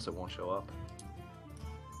it though, or else it won't show up.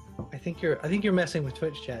 I think you're messing with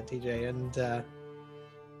Twitch chat, TJ, and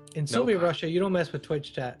in Soviet Russia, you don't mess with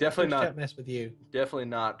Twitch chat. Definitely Twitch not. Chat mess with you. Definitely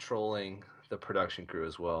not trolling the production crew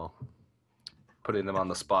as well, putting them on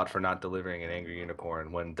the spot for not delivering an angry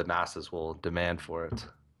unicorn when the masses will demand for it.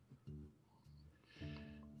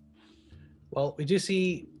 Well, we do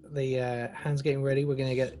see the hands getting ready. We're going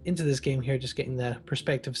to get into this game here, just getting the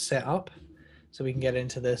perspective set up so we can get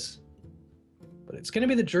into this. But it's going to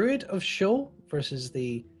be the Druid of SjoW versus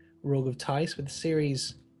the Rogue of Tice, with the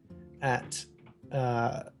series at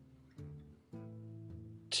 1-1.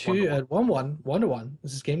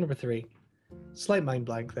 This is game number 3. Slight mind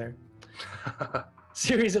blank there.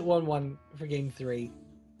 Series at 1-1 for game 3.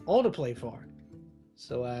 All to play for.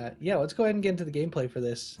 So yeah, let's go ahead and get into the gameplay for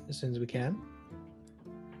this as soon as we can.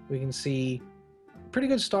 We can see pretty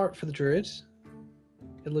good start for the Druids,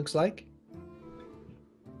 it looks like.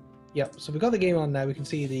 Yep, so we got the game on now. We can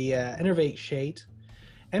see the Innervate Shade.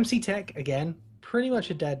 MC Tech, again, pretty much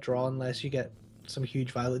a dead draw unless you get some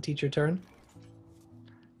huge Violet Teacher turn.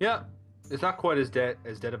 Yeah, it's not quite as dead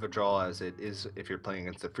of a draw as it is if you're playing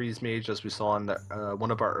against the Freeze Mage, as we saw in one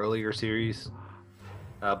of our earlier series.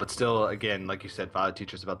 But still, again, like you said, Violet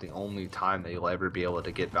Teacher is about the only time that you'll ever be able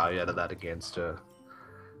to get value out of that against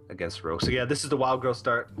Rogue. So yeah, this is the Wild Growth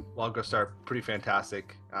start. Wild Growth start, pretty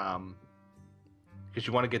fantastic. Because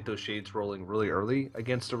you want to get those shades rolling really early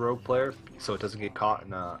against a Rogue player, so it doesn't get caught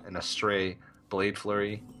in a stray Blade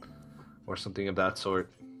Flurry or something of that sort.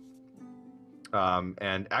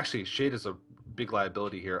 And actually, Shade is a big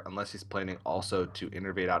liability here unless he's planning also to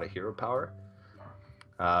innervate out a hero power.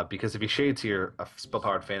 Because if he shades here, a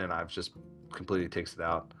spell-powered Fan and Knives just completely takes it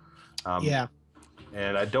out. Yeah.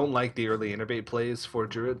 And I don't like the early innervate plays for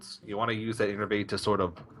Druids. You want to use that innervate to sort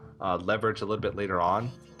of leverage a little bit later on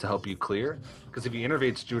to help you clear. Because if he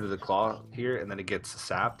innervates Druid of the Claw here and then it gets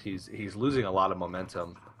sapped, he's losing a lot of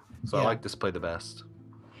momentum. So yeah. I like this play the best.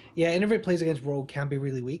 Yeah, Innervate plays against Rogue can be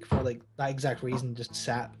really weak for like that exact reason, just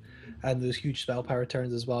sap and those huge spell power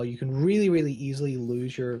turns as well. You can really, really easily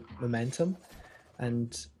lose your momentum.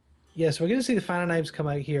 And yeah, so we're going to see the Fan Knives come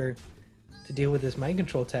out here to deal with this mind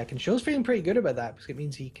control tech. And SjoW's feeling pretty good about that because it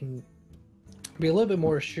means he can be a little bit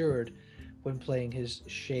more assured when playing his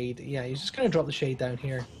Shade. Yeah, he's just going to drop the Shade down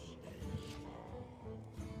here.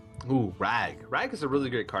 Ooh, Rag. Rag is a really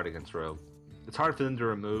great card against Rogue. It's hard for them to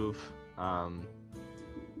remove.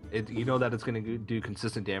 You know that it's going to do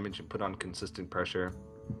consistent damage and put on consistent pressure.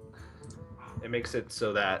 It makes it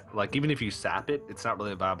so that, like, even if you sap it, it's not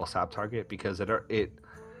really a viable sap target because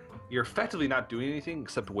you're effectively not doing anything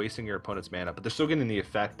except wasting your opponent's mana, but they're still getting the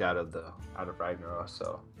effect out of Ragnaros.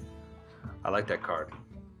 So I like that card.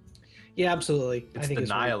 Yeah, absolutely. It's the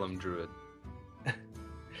Nihilum Druid.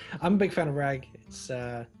 I'm a big fan of Rag. It's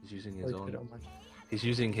he's using his own. He's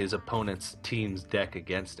using his opponent's team's deck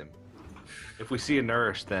against him. If we see a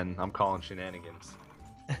Nourish, then I'm calling shenanigans.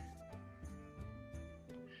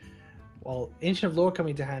 Well, Ancient of Lore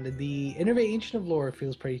coming to hand. The Innervate Ancient of Lore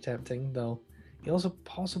feels pretty tempting, though. He also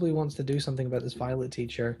possibly wants to do something about this Violet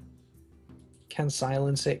Teacher. Can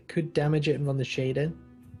silence it, could damage it and run the Shade in.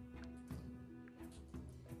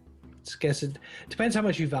 I guess it depends how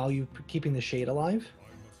much you value keeping the Shade alive.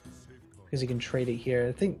 Because he can trade it here.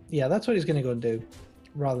 I think, yeah, that's what he's going to go and do.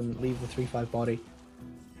 Rather than leave the 3/5 body.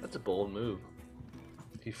 That's a bold move.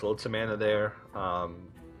 He floats a mana there.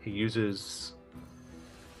 He uses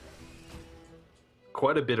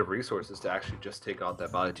quite a bit of resources to actually just take out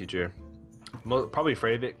that Violet Teacher. Probably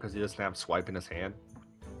afraid of it because he doesn't have Swipe in his hand.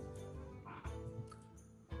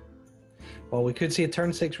 Well, we could see a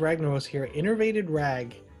turn 6 Ragnaros here. Innervated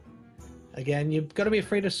Rag. Again, you've got to be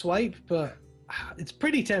afraid of Swipe, but it's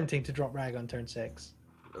pretty tempting to drop Rag on turn 6.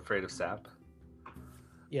 Afraid of Sap?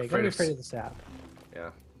 Yeah, you got to be afraid of the Sap.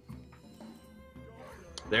 Yeah.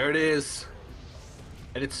 There it is.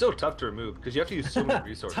 And it's so tough to remove because you have to use so many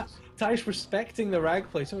resources. Thijs respecting the Rag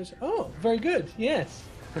play. So much. Oh, very good. Yes.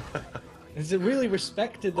 Is it really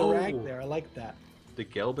respected the Rag there? I like that. The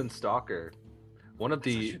Gelbin Stalker.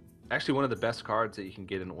 Actually one of the best cards that you can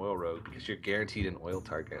get in Oil Rogue because you're guaranteed an oil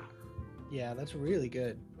target. Yeah, that's really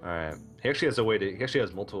good. Alright. He actually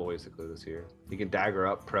has multiple ways to clear this here. He can dagger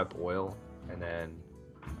up, prep oil, and then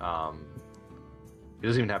he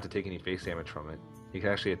doesn't even have to take any face damage from it. He can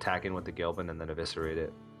actually attack in with the Gelbin and then eviscerate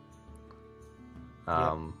it.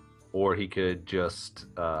 Or he could just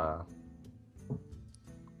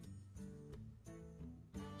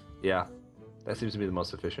yeah, that seems to be the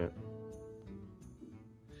most efficient.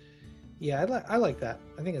 Yeah, I like that.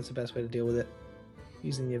 I think that's the best way to deal with it.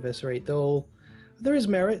 Using the eviscerate, though, there is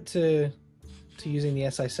merit to using the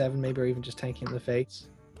SI7, maybe, or even just tanking in the face.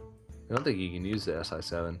 I don't think you can use the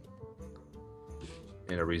SI7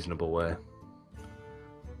 in a reasonable way.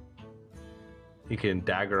 You can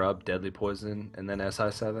dagger up Deadly Poison and then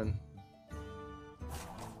SI7,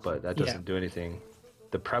 but that doesn't do anything.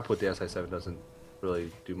 The prep with the SI7 doesn't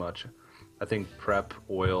really do much. I think prep,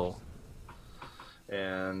 oil,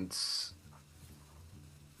 and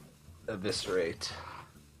eviscerate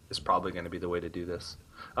is probably going to be the way to do this.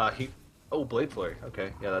 Blade Flurry.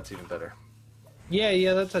 Okay, yeah, that's even better.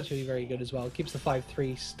 Yeah, that's actually very good as well. It keeps the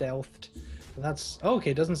 5/3 stealthed. And that's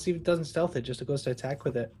okay. Doesn't stealth it, just it goes to attack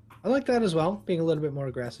with it. I like that as well, being a little bit more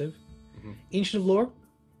aggressive. Mm-hmm. Ancient of Lore,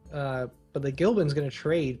 but the Gilbin's going to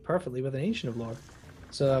trade perfectly with an Ancient of Lore.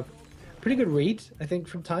 So, pretty good read, I think,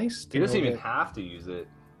 from Thijs. He doesn't even have to use it.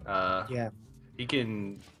 Yeah. He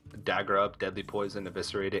can dagger up, Deadly Poison,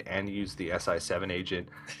 eviscerate it, and use the SI7 agent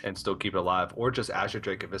and still keep it alive. Or just Azure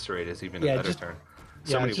Drake eviscerate is even a better turn.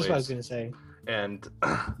 So many ways. What I was going to say. And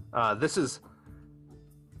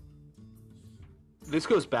this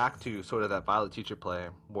goes back to sort of that Violet Teacher play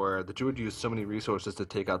where the Druid used so many resources to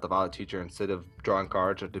take out the Violet Teacher instead of drawing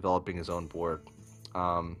cards or developing his own board.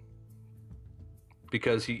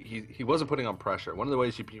 Because he wasn't putting on pressure. One of the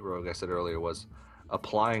ways you beat Rogue, I said earlier, was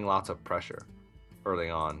applying lots of pressure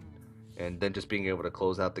early on and then just being able to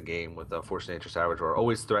close out the game with a Force of Nature Savage Roar,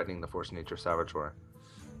 always threatening the Force of Nature Savage Roar.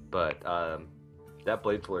 But that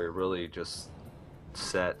Blade Flurry really just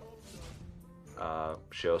set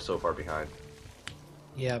SjoW so far behind.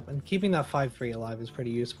 Yeah, and keeping that 5/3 alive is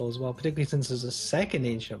pretty useful as well, particularly since there's a second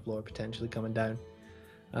Ancient of Lore potentially coming down.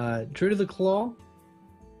 Druid of the Claw,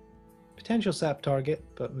 potential sap target,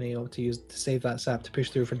 but may opt to save that sap to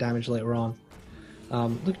push through for damage later on.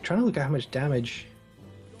 Trying to look at how much damage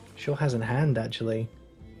SjoW has in hand, actually.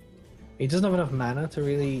 He doesn't have enough mana to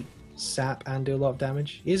really sap and do a lot of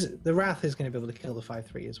damage. The Wrath is going to be able to kill the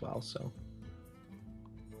 5/3 as well, so.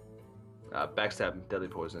 Backstab, Deadly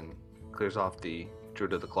Poison clears off the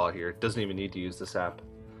Druid of the Claw here. Doesn't even need to use the sap.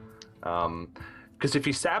 Because if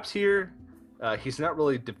he saps here, he's not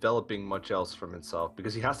really developing much else from himself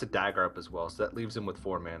because he has to dagger up as well, so that leaves him with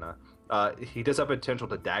 4 mana. He does have potential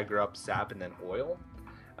to dagger up, sap, and then oil,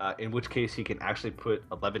 in which case he can actually put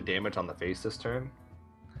 11 damage on the face this turn.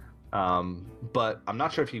 But I'm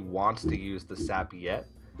not sure if he wants to use the sap yet.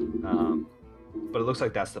 But it looks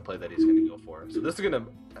like that's the play that he's going to go for. So he's going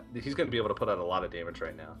to be able to put out a lot of damage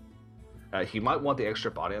right now. He might want the extra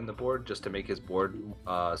body on the board just to make his board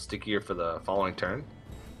stickier for the following turn.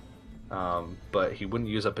 But he wouldn't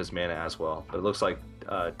use up his mana as well. But it looks like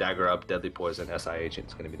Dagger Up, Deadly Poison, SI Agent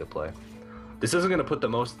is going to be the play. This isn't going to put the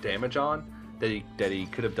most damage on that he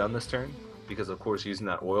could have done this turn, because of course using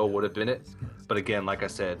that oil would have been it. But again, like I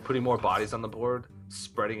said, putting more bodies on the board,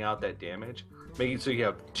 spreading out that damage, making so you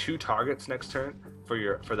have 2 targets next turn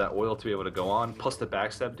for that oil to be able to go on, plus the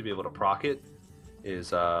backstab to be able to proc it,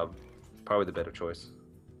 is probably the better choice.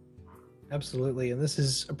 Absolutely, and this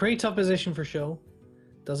is a pretty tough position for SjoW.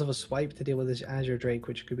 Does have a swipe to deal with this Azure Drake,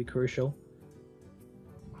 which could be crucial,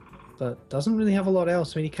 but doesn't really have a lot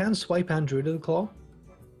else. I mean, he can swipe and Druid of the Claw,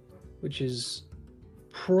 which is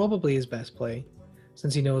probably his best play,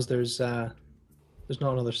 since he knows there's not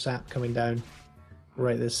another sap coming down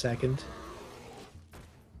right this second.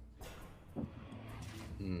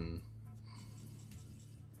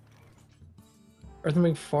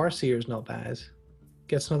 Earthring Farseer is not bad.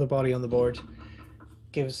 Gets another body on the board.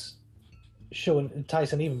 Gives SjoW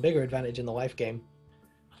Thijs an even bigger advantage in the life game.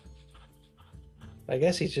 I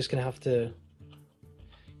guess he's just going to have to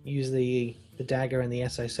use the dagger and the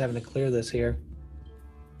SI7 to clear this here.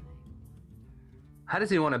 How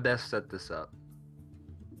does he want to best set this up?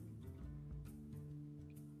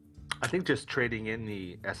 I think just trading in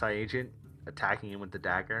the SI Agent, attacking him with the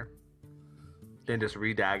dagger, then just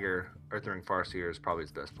re-dagger Earthring Farseer is probably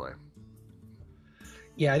his best play.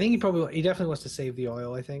 Yeah, I think he definitely wants to save the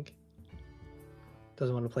oil, I think.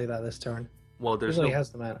 Doesn't want to play that this turn. Well, he has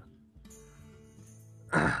the mana.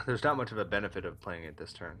 There's not much of a benefit of playing it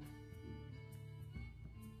this turn.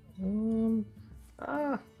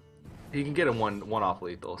 He can get a one off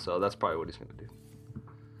lethal, so that's probably what he's going to do.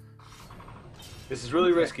 This is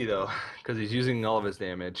really risky though, because he's using all of his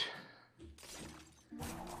damage.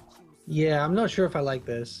 Yeah, I'm not sure if I like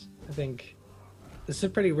this. I think this is a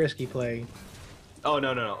pretty risky play. Oh,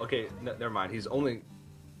 no. Okay, never mind. He's only...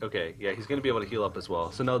 Okay, yeah, he's going to be able to heal up as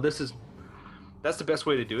well. So no, that's the best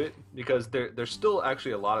way to do it, because there's still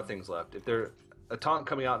actually a lot of things left. If a taunt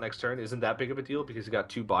coming out next turn isn't that big of a deal because you got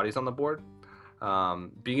 2 bodies on the board.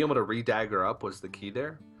 Being able to re-dagger up was the key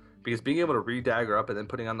there, because being able to re-dagger up and then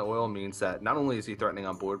putting on the oil means that not only is he threatening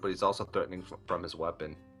on board, but he's also threatening from his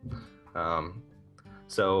weapon.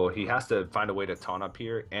 So he has to find a way to taunt up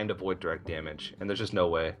here and avoid direct damage, and there's just no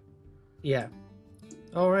way. Yeah.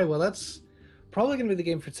 Alright, well that's probably going to be the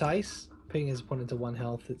game for Thijs, putting his opponent to 1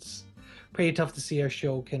 health. It's pretty tough to see how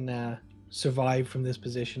SjoW can survive from this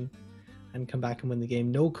position and come back and win the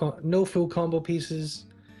game. No full combo pieces,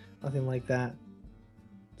 nothing like that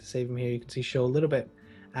to save him here. You can see SjoW a little bit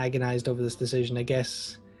agonized over this decision. I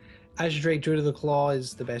guess Azure Drake Druid of the Claw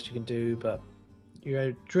is the best you can do, but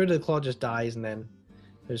your Druid of the Claw just dies and then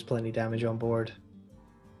there's plenty of damage on board.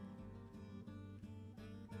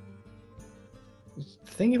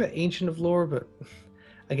 Thinking about Ancient of Lore, but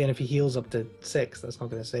again, if he heals up to 6, that's not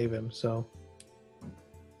going to save him. So,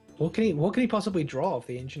 what can he possibly draw off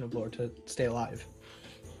the Ancient of Lore to stay alive?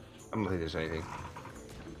 I don't think there's anything.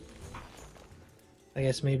 I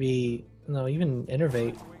guess maybe even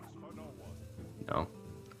Innervate. No,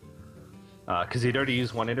 because he'd already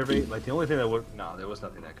used 1 Innervate. Like the only thing there was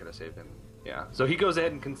nothing that could have saved him. Yeah, so he goes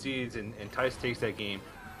ahead and concedes, and Thijs takes that game.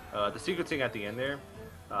 The secret thing at the end there.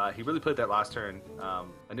 He really played that last turn.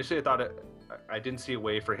 Initially, I thought I didn't see a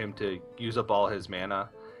way for him to use up all his mana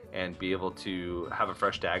and be able to have a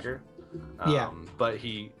fresh dagger. But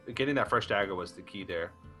getting that fresh dagger was the key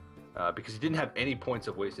there, because he didn't have any points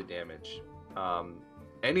of wasted damage.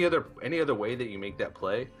 Any other way that you make that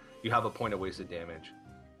play, you have a point of wasted damage.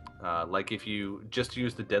 Like if you just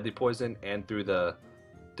use the Deadly Poison and through the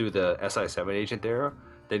SI7 agent there,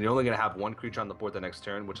 then you're only going to have 1 creature on the board the next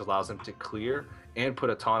turn, which allows him to clear and put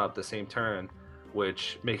a taunt up the same turn,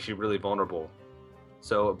 which makes you really vulnerable.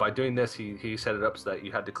 So by doing this, he set it up so that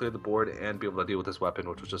you had to clear the board and be able to deal with his weapon,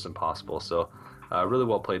 which was just impossible. So really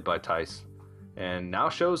well played by Thijs. And now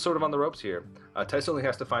SjoW's sort of on the ropes here. Thijs only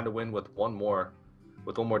has to find a win with one more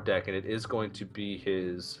deck, and it is going to be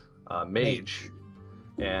his Mage.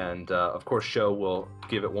 And of course, SjoW will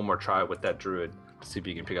give it one more try with that Druid to see if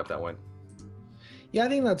he can pick up that win. Yeah, I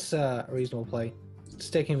think that's a reasonable play.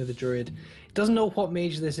 Sticking with the Druid. Doesn't know what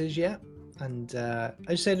mage this is yet, and I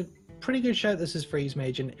just said pretty good shout this is Freeze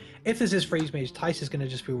Mage, and if this is Freeze Mage, Thijs is going to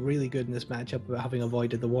just feel really good in this matchup about having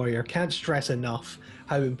avoided the Warrior. Can't stress enough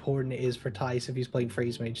how important it is for Thijs if he's playing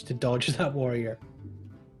Freeze Mage to dodge that Warrior.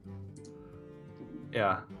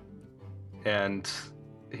 Yeah. And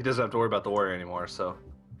he doesn't have to worry about the Warrior anymore, so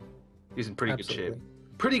he's in pretty Absolutely. good shape.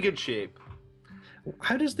 Pretty good shape.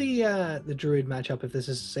 How does the Druid match up if this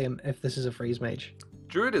is a Freeze Mage?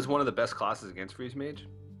 Druid is one of the best classes against Freeze Mage.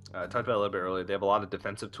 I talked about it a little bit earlier. They have a lot of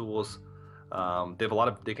defensive tools.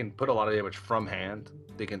 They can put a lot of damage from hand.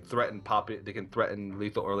 They can threaten They can threaten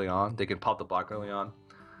lethal early on. They can pop the block early on.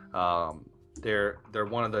 They're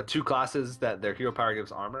one of the 2 classes that their hero power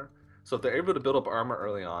gives armor. So if they're able to build up armor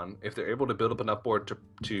early on, if they're able to build up enough board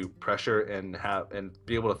to pressure and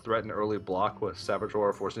be able to threaten early block with Savage Roar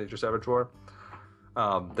or Force Nature Savage Roar,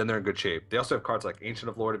 then they're in good shape. They also have cards like Ancient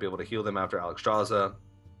of Lore to be able to heal them after Alexstrasza.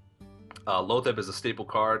 Loatheb is a staple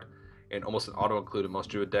card and almost an auto-include in most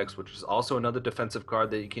Druid decks, which is also another defensive card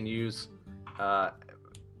that you can use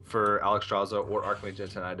for Alexstrasza or Archmage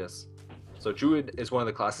Antonidas. So Druid is one of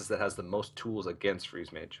the classes that has the most tools against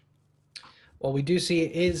Freeze Mage. Well, we do see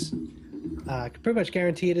it is pretty much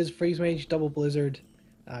guaranteed is Freeze Mage, Double Blizzard,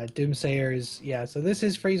 Doomsayers. Yeah, so this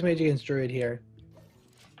is Freeze Mage against Druid here.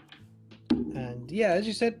 And yeah, as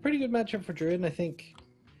you said, pretty good matchup for Druid, and I think...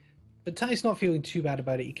 But Ty's not feeling too bad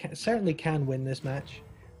about it. He certainly can win this match.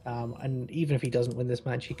 And even if he doesn't win this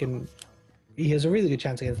match, he has a really good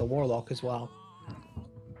chance against the Warlock as well.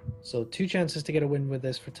 So 2 chances to get a win with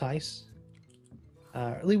this for Thijs.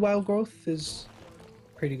 Early Wild Growth is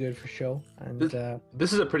pretty good for SjoW. And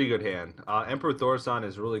this is a pretty good hand. Emperor Thaurissan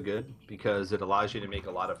is really good because it allows you to make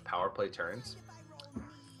a lot of power play turns.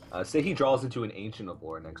 Say he draws into an Ancient of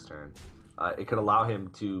Lore next turn. It could allow him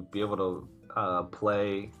to be able to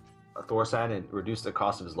play Thaurissan and reduce the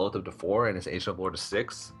cost of his Loatheb to 4 and his Ancient of Lore to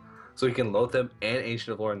 6. So he can Loatheb and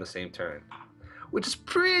Ancient of Lore in the same turn. Which is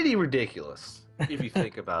pretty ridiculous, if you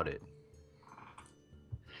think about it.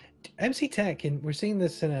 MC Tech, and we're seeing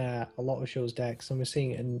this in a lot of SjoW's decks, and we're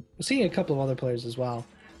seeing a couple of other players as well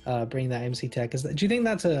bring that MC Tech. Do you think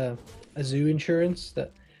that's a Zoo insurance,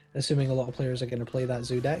 that assuming a lot of players are going to play that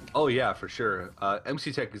Zoo deck? Oh yeah, for sure.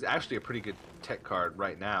 MC Tech is actually a pretty good tech card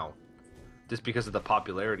right now, just because of the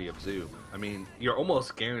popularity of Zoo. I mean, you're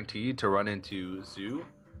almost guaranteed to run into Zoo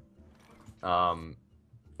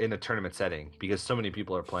in a tournament setting because so many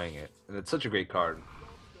people are playing it, and it's such a great card.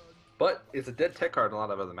 But it's a dead tech card in a lot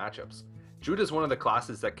of other matchups. Druid is one of the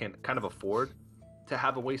classes that can kind of afford to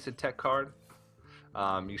have a wasted tech card.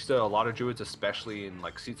 You still have a lot of Druids, especially in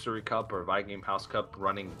like Seat-Story Cup or Vigame House Cup,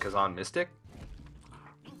 running Kazan Mystic.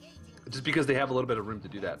 Just because they have a little bit of room to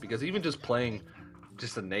do that. Because even just playing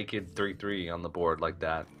just a naked 3/3 on the board like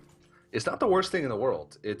that, it's not the worst thing in the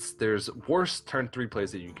world. There's worse turn 3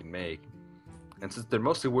 plays that you can make. And since they're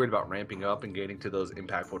mostly worried about ramping up and getting to those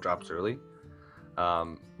impactful drops early,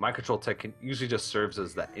 Mind Control Tech usually just serves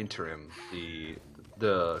as that interim,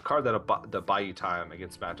 the card that'll buy you time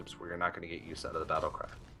against matchups where you're not going to get use out of the battle cry.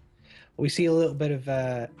 We see a little bit of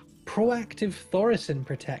proactive Thaurissan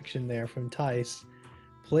protection there from Thijs,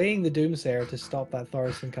 playing the Doomsayer to stop that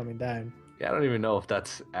Thaurissan coming down. Yeah, I don't even know if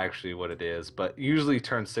that's actually what it is, but usually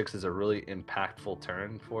turn 6 is a really impactful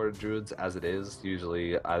turn for Druids as it is.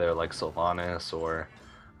 Usually either like Sylvanas or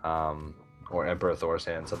Emperor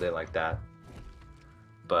Thaurissan, something like that.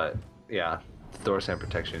 But yeah, Thaurissan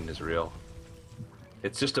protection is real.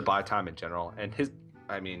 It's just to buy time in general, and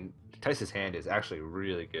Thijs' hand is actually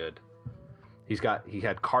really good. He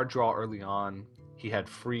had card draw early on. He had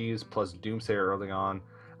freeze plus Doomsayer early on.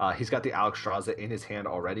 He's got the Alexstrasza in his hand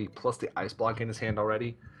already, plus the Ice Block in his hand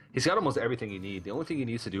already. He's got almost everything he needs. The only thing he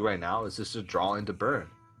needs to do right now is just to draw into burn.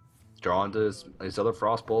 Draw into his other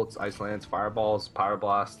Frost Bolts, Ice Lands, Fireballs,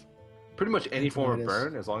 Pyroblast. Pretty much any form of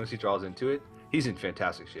burn, as long as he draws into it, he's in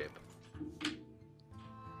fantastic shape.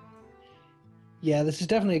 Yeah, this is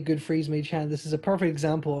definitely a good Freeze Mage hand. This is a perfect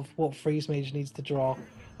example of what Freeze Mage needs to draw,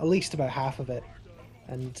 at least about half of it.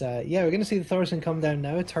 And yeah, we're going to see the Thaurissan come down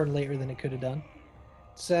now, a turn later than it could have done.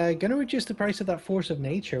 It's going to reduce the price of that Force of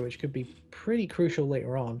Nature, which could be pretty crucial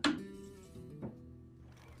later on.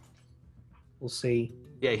 We'll see.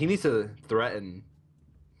 Yeah, he needs to threaten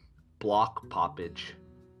block poppage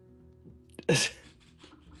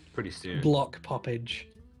pretty soon. Block poppage.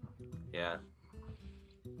 Yeah.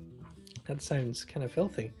 That sounds kind of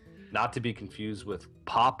filthy. Not to be confused with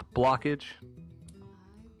pop blockage,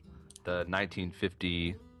 the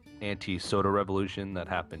 1950 anti-soda revolution that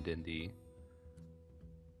happened in the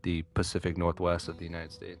Pacific Northwest of the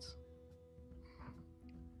United States.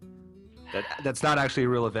 That's not actually a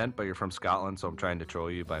real event, but you're from Scotland, so I'm trying to troll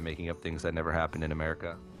you by making up things that never happened in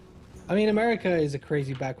America. I mean, America is a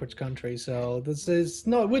crazy backwards country, so this is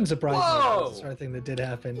no. It wouldn't surprise me if that's the sort of thing that did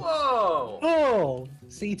happen. Whoa! Oh,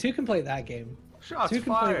 see, two can play that game. Shots Two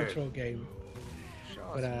can play the fired. troll game.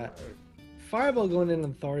 Shots But fired. Fireball going in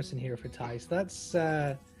on Thorson here for Thijs.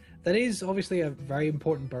 That is obviously a very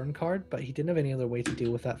important burn card, but he didn't have any other way to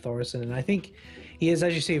deal with that Thorson, and I think he is,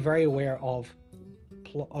 as you say, very aware of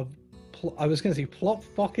I was going to say plot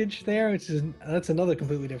blockage there, that's another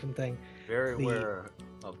completely different thing. Very aware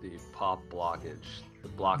of the pop blockage. The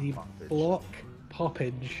block poppage. Block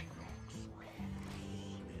poppage.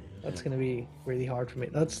 That's going to be really hard for me.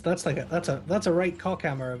 That's a right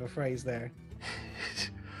cockhammer of a phrase there.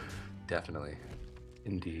 Definitely.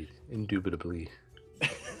 Indeed. Indubitably.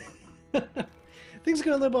 Things are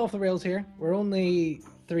going a little bit off the rails here. We're only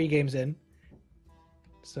 3 games in.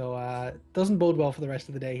 So doesn't bode well for the rest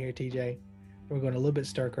of the day here, TJ. We're going a little bit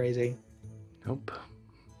stir crazy. Nope.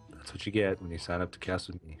 That's what you get when you sign up to cast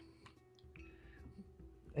with me.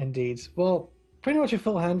 Indeed. Well, pretty much a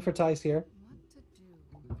full hand for Thijs here.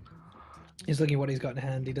 He's looking at what he's got in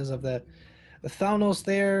hand. He does have the Thanos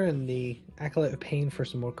there and the Acolyte of Pain for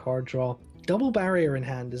some more card draw. Double barrier in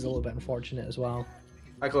hand is a little bit unfortunate as well.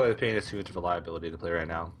 Acolyte of Pain is too much of a liability to play right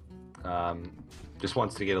now. Just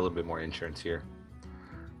wants to get a little bit more insurance here.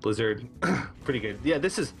 Blizzard, pretty good. Yeah,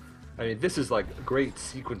 this is like a great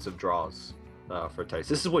sequence of draws for Thijs.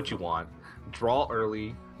 This is what you want: draw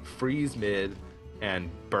early, freeze mid, and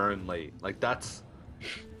burn late. Like that's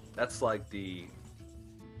like the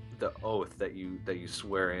oath that you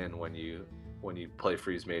swear in when you play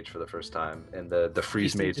freeze mage for the first time, and the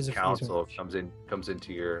freeze mage council comes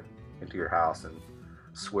into your house and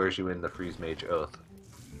swears you in the freeze mage oath.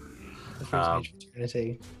 The freeze mage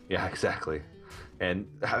fraternity. Yeah, exactly. And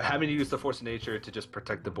having to use the Force of Nature to just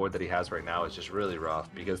protect the board that he has right now is just really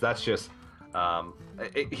rough, because that's just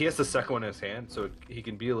he has the second one in his hand, so he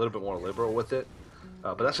can be a little bit more liberal with it.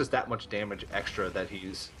 But that's just that much damage extra that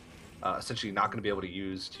he's essentially not going to be able to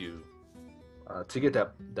use to get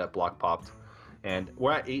that block popped. And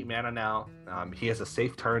we're at 8 mana now. He has a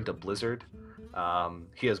safe turn to Blizzard.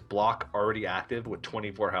 He has block already active with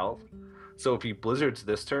 24 health. So if he Blizzards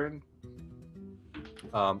this turn,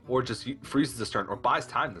 or just freezes this turn, or buys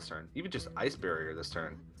time this turn, even just Ice Barrier this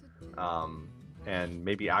turn, and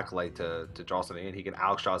maybe Acolyte to draw something in, he can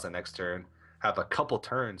Alkshaw's the next turn, have a couple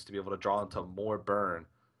turns to be able to draw into more burn,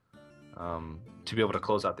 to be able to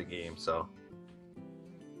close out the game. So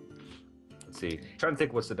let's see. Trying to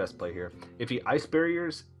think what's the best play here. If he Ice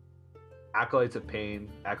Barriers, Acolyte of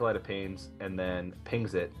Pains, and then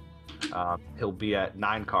pings it, he'll be at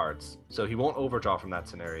 9 cards. So he won't overdraw from that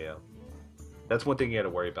scenario. That's one thing you got to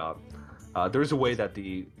worry about. There's a way that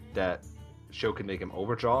that SjoW can make him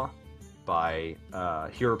overdraw by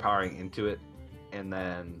hero powering into it and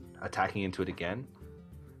then attacking into it again.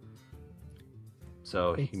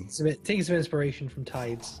 So taking some inspiration from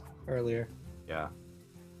Tides earlier. Yeah.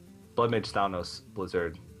 Blood Mage Thanos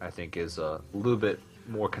Blizzard, I think, is a little bit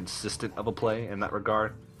more consistent of a play in that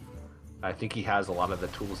regard. I think he has a lot of the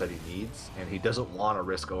tools that he needs, and he doesn't want to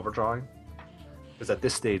risk overdrawing. Because at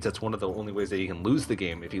this stage, that's one of the only ways that he can lose the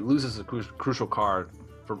game. If he loses a crucial card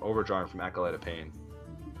from overdrawing from Acolyte of Pain.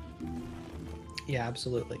 Yeah,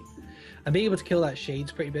 absolutely. And being able to kill that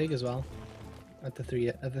Shade's pretty big as well, at the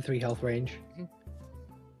 3 health range.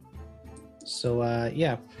 So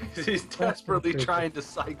yeah, he's desperately trying to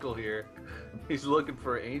cycle here. He's looking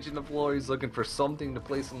for Ancient of Lore. He's looking for something to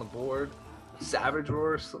place on the board. Savage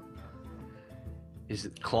Roar. He's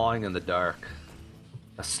clawing in the dark.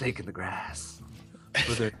 A snake in the grass.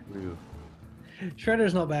 Through.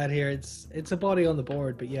 Shredder's not bad here. It's a body on the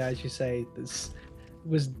board, but yeah, as you say, this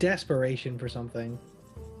was desperation for something.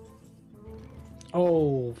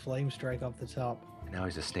 Oh, Flame Strike off the top. Now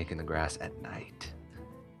he's a snake in the grass at night.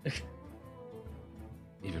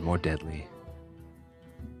 Even more deadly.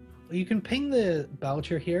 You can ping the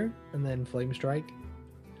Belcher here and then Flame Strike,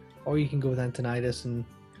 or you can go with Antonidas and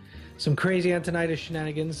some crazy Antonidas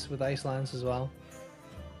shenanigans with Ice Lance as well.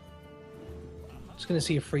 Just going to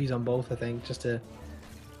see a freeze on both, I think, just to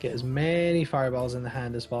get as many fireballs in the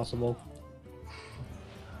hand as possible.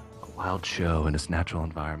 A wild SjoW in its natural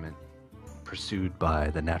environment, pursued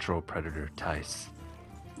by the natural predator Thijs,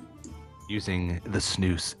 using the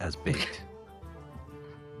snooze as bait.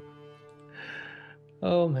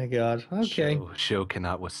 Oh my god, okay. SjoW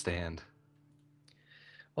cannot withstand.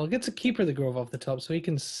 Well, gets a Keeper of the Grove off the top, so he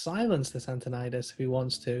can silence this Antonidas if he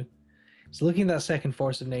wants to. He's looking at that second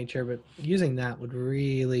Force of Nature, but using that would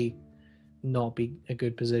really not be a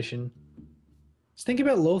good position. Just think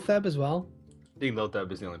about Lotheb as well. I think Lotheb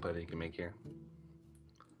is the only play that you can make here.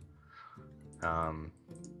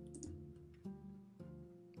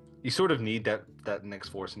 you sort of need that next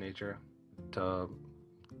force of nature to.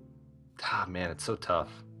 Ah, man, it's so tough.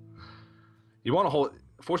 You want to hold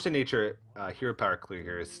force of nature. Hero power clear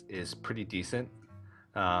here is pretty decent.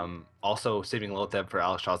 Also, saving Lotheb for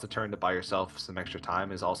Alexstrasza turn to buy yourself some extra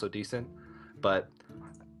time is also decent. But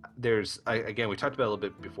again, we talked about it a little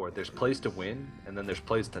bit before. There's plays to win, and then there's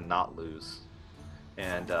plays to not lose.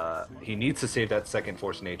 And he needs to save that second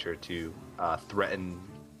force of nature to threaten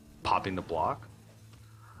popping the block.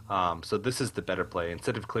 So this is the better play.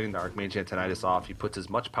 Instead of clearing the Archmage Antonidas off, he puts as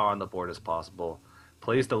much power on the board as possible,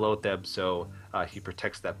 plays the Lotheb so he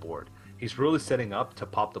protects that board. He's really setting up to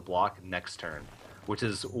pop the block next turn, which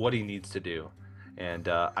is what he needs to do. And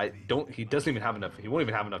he doesn't even have enough. He won't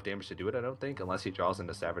even have enough damage to do it, I don't think, unless he draws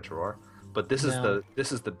into Savage Roar. But this is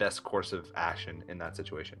the best course of action in that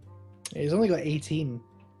situation. He's only got 18.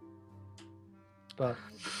 But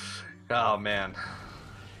oh man,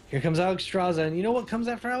 here comes Alexstrasza, and you know what comes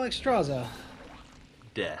after Alexstrasza?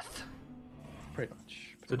 Death. Pretty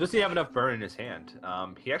much. So does he have enough burn in his hand?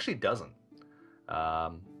 He actually doesn't.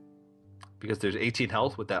 Because there's 18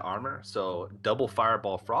 health with that armor, so double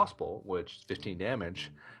Fireball Frostbolt, which is 15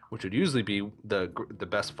 damage, which would usually be the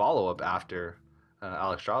best follow-up after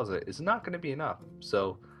Alexstrasza, is not going to be enough.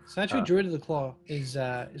 So actually, Druid of the Claw is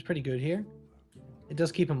pretty good here. It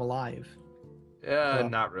does keep him alive. Yeah,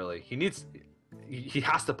 not really. He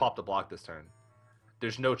has to pop the block this turn.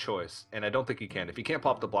 There's no choice, and I don't think he can. If he can't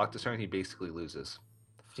pop the block this turn, he basically loses.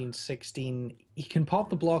 15, 16. He can pop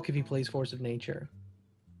the block if he plays Force of Nature,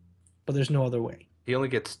 but there's no other way. He only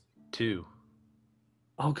gets 2.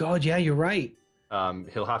 Oh god, yeah, you're right.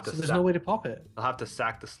 He'll have to. So there's no way to pop it. He'll have to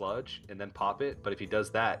sack the sludge and then pop it. But if he does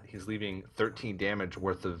that, he's leaving 13 damage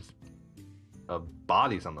worth of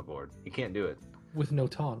bodies on the board. He can't do it with no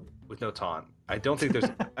taunt. With no taunt, I don't think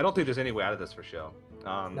there's any way out of this for SjoW.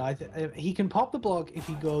 No, he can pop the block if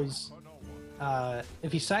he goes,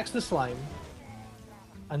 if he sacks the slime,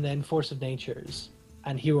 and then Force of Natures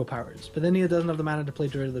and Hero Powers. But then he doesn't have the mana to play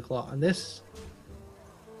Druid of the Claw. And this,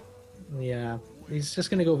 yeah, he's just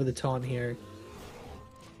gonna go with the taunt here.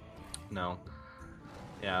 No,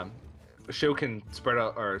 yeah, SjoW can spread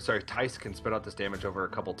out, Thijs can spread out this damage over a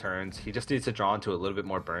couple turns. He just needs to draw into a little bit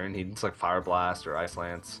more burn. He needs like Fire Blast or Ice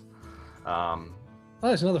Lance. Oh,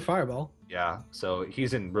 there's another Fireball. Yeah, so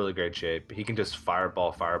he's in really great shape. He can just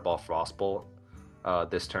Fireball, Frostbolt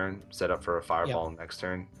this turn, set up for a Fireball next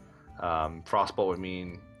turn. Frostbolt would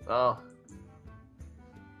mean, oh,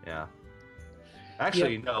 yeah.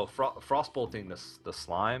 Actually, no, Frostbolting the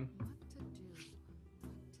slime.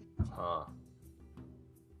 Huh.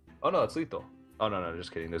 Oh no, it's lethal. Oh no,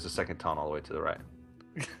 just kidding. There's a second taunt all the way to the right.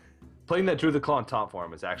 Playing that Druid of the Claw on top for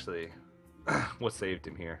him is actually what saved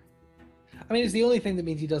him here. I mean, it's the only thing that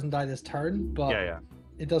means he doesn't die this turn, but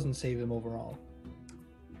it doesn't save him overall.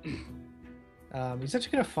 He's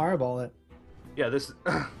actually gonna Fireball it. Yeah, this.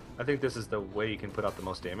 I think this is the way you can put out the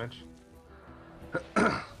most damage.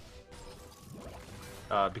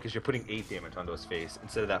 Because you're putting 8 damage onto his face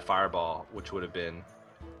instead of that Fireball, which would have been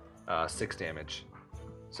 6 damage.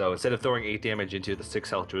 So instead of throwing 8 damage into the 6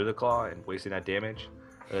 health Druid of the Claw and wasting that damage,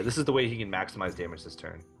 this is the way he can maximize damage this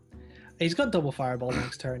turn. He's got double Fireball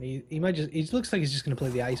next turn. He might just. It looks like he's just going to play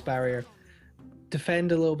the Ice Barrier,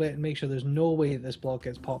 defend a little bit, and make sure there's no way this block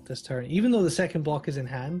gets popped this turn. Even though the second block is in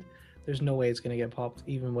hand, there's no way it's going to get popped,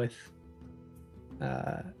 even with.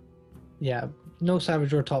 No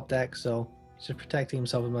Savage Roar top deck, so he's just protecting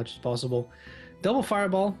himself as much as possible. Double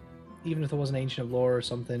Fireball, even if there was an Ancient of Lore or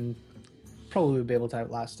something, probably would be able to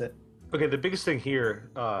outlast it. Okay, the biggest thing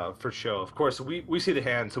here for SjoW, of course, we see the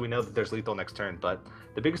hand, so we know that there's lethal next turn, but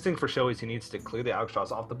the biggest thing for SjoW is he needs to clear the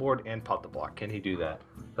Alexstrasza off the board and pop the block. Can he do that?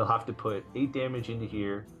 He'll have to put 8 damage into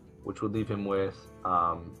here, which would leave him with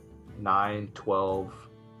 9, 12,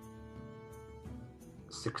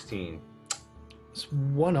 16. It's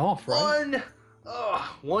 1 off, right?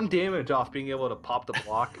 1 damage off being able to pop the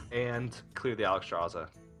block and clear the Alexstrasza.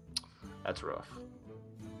 That's rough.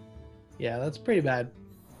 Yeah, that's pretty bad.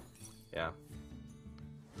 Yeah.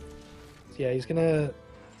 So yeah, he's gonna,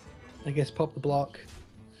 I guess, pop the block.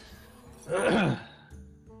 Yeah,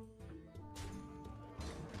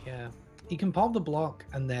 he can pop the block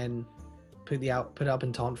and then put it up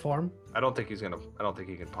in taunt form. I don't think he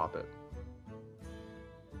can pop it.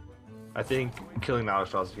 I think killing the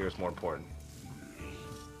Alexstrasza here is more important.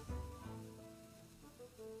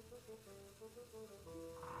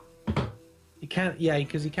 He can't. Yeah,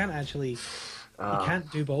 because he can't actually. He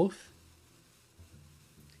can't do both.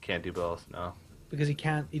 Can't do both, no. Because he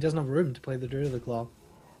can't. He doesn't have room to play the Druid of the Claw.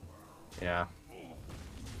 Yeah.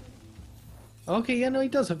 Okay, yeah, no, he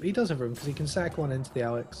does have room because he can sack one into the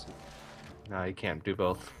Alex. No, he can't do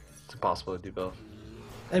both. It's impossible to do both.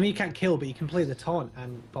 I mean, you can't kill, but you can play the taunt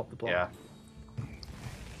and pop the block. Yeah.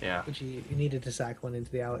 Yeah. Which you needed to sack one into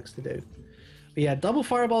the Alex to do. But yeah, double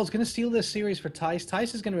fireball is going to steal this series for Thijs.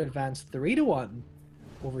 Thijs is going to advance 3-1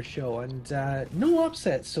 over SjoW, and no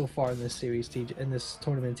upsets so far in this series, TJ, in this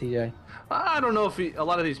tournament, TJ. I don't know if a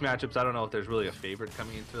lot of these matchups, I don't know if there's really a favorite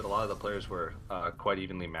coming into it. A lot of the players were quite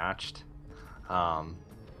evenly matched. SjoW,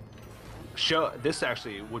 this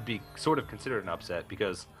actually would be sort of considered an upset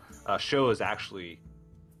because SjoW is actually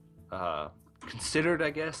considered,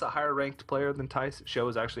 I guess, a higher ranked player than Thijs. SjoW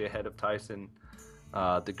is actually ahead of Thijs in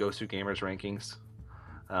the Gosu Gamers rankings.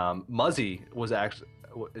 Muzzy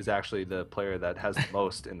is actually the player that has the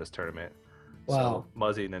most in this tournament. Wow. So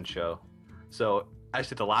Muzzy and then SjoW. So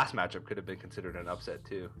actually the last matchup could have been considered an upset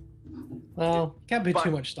too. Well, can't be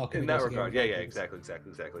too much stock in that regard. Yeah, exactly.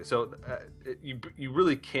 So you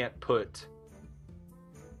really can't put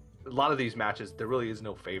a lot of these matches. There really is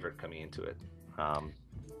no favorite coming into it.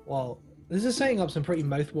 Well, this is setting up some pretty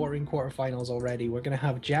mouth-watering quarterfinals already. We're going to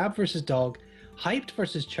have Jab versus Dog, Hyped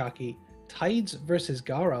versus Chucky, Tides versus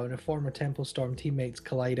Gara, and a former Temple Storm teammates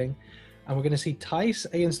colliding. And we're going to see Thijs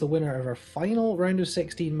against the winner of our final round of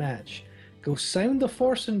 16 match. Go sound the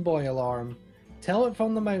Forsen Boy alarm. Tell it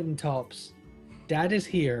from the mountaintops. Dad is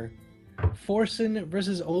here. Forsen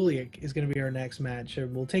versus Oliek is going to be our next match.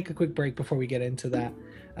 We'll take a quick break before we get into that.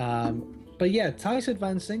 But yeah, Thijs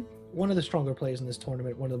advancing. One of the stronger players in this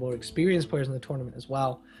tournament, one of the more experienced players in the tournament as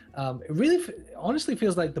well. It really, honestly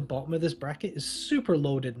feels like the bottom of this bracket is super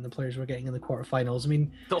loaded in the players we're getting in the quarterfinals. I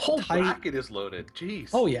mean, the whole bracket is loaded.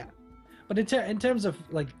 Jeez. Oh yeah, but in terms of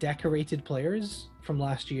like decorated players from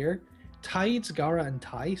last year, Tides, Gara, and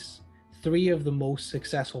Thijs, 3 of the most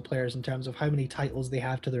successful players in terms of how many titles they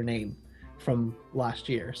have to their name from last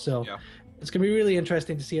year. So yeah, it's gonna be really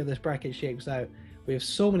interesting to see how this bracket shapes out. We have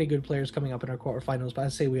so many good players coming up in our quarterfinals, but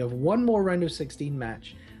as I say, we have one more round of 16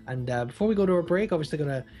 match. And before we go to our break, obviously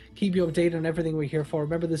going to keep you updated on everything we're here for.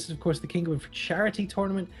 Remember, this is, of course, the Kinguin for Charity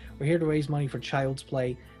Tournament. We're here to raise money for Child's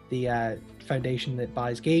Play, the foundation that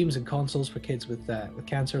buys games and consoles for kids with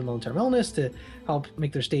cancer and long-term illness to help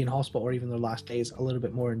make their stay in hospital or even their last days a little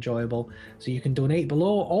bit more enjoyable. So you can donate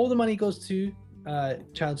below. All the money goes to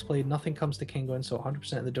Child's Play. Nothing comes to Kinguin, so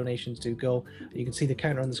 100% of the donations do go. You can see the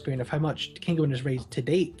counter on the screen of how much Kinguin has raised to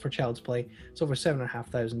date for Child's Play. It's over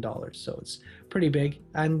 $7,500, so it's pretty big.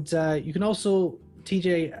 And you can also,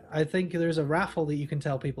 TJ, I think there's a raffle that you can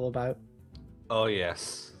tell people about. Oh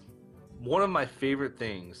yes, one of my favorite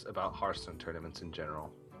things about Hearthstone tournaments in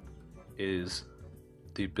general is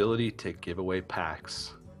the ability to give away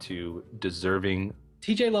packs to deserving.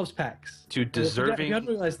 TJ loves packs. To deserving. You haven't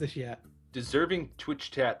realized this yet. Deserving Twitch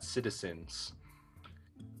chat citizens,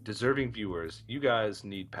 deserving viewers, you guys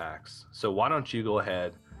need packs. So why don't you go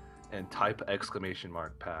ahead and type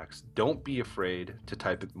 !packs. Don't be afraid to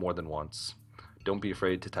type it more than once. Don't be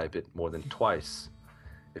afraid to type it more than twice.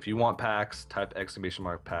 If you want packs, type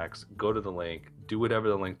 !packs, go to the link, do whatever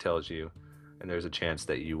the link tells you, and there's a chance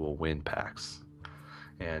that you will win packs.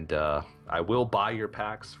 And I will buy your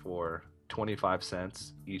packs for 25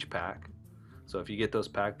 cents each pack. So if you get those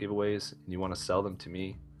pack giveaways and you want to sell them to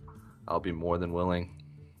me, I'll be more than willing.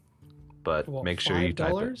 But make sure you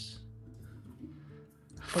type it.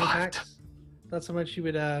 For the packs? That's how much you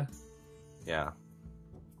would Yeah.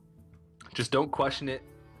 Just don't question it.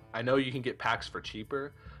 I know you can get packs for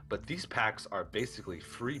cheaper, but these packs are basically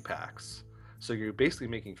free packs. So you're basically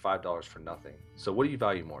making $5 for nothing. So what do you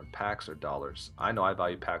value more, packs or dollars? I know I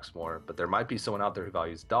value packs more, but there might be someone out there who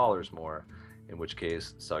values dollars more, in which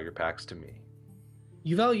case, sell your packs to me.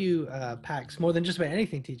 You value packs more than just about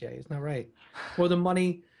anything, TJ. Isn't that right? More than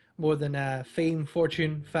money, more than fame,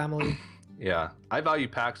 fortune, family. Yeah, I value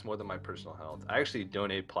packs more than my personal health. I actually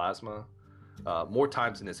donate plasma more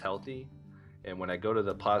times than is healthy. And when I go to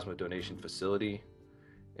the plasma donation facility,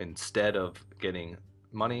 instead of getting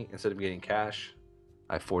money, instead of getting cash,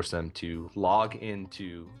 I force them to log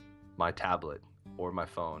into my tablet or my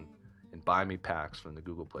phone and buy me packs from the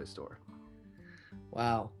Google Play Store.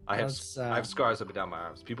 Wow. I have scars up and down my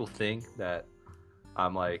arms. People think that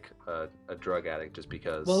I'm like a drug addict just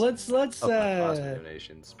because. Well, let's plasma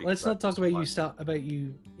donations. Let's not talk about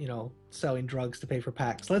you selling drugs to pay for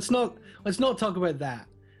packs. Let's not talk about that.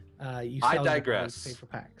 I digress. To pay for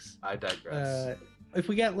packs. I digress. If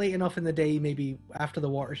we get late enough in the day, maybe after the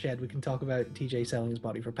watershed, we can talk about TJ selling his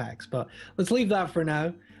body for packs. But let's leave that for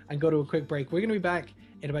now and go to a quick break. We're going to be back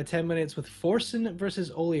in about 10 minutes with Forsen versus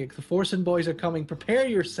Oliek. The Forsen boys are coming. Prepare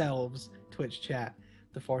yourselves, Twitch chat.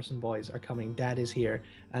 The Forsen boys are coming. Dad is here.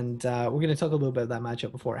 And we're going to talk a little bit about that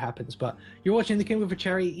matchup before it happens. But you're watching the Kinguin for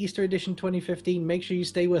Charity Easter Edition 2015. Make sure you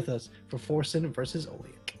stay with us for Forsen versus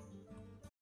Oliek.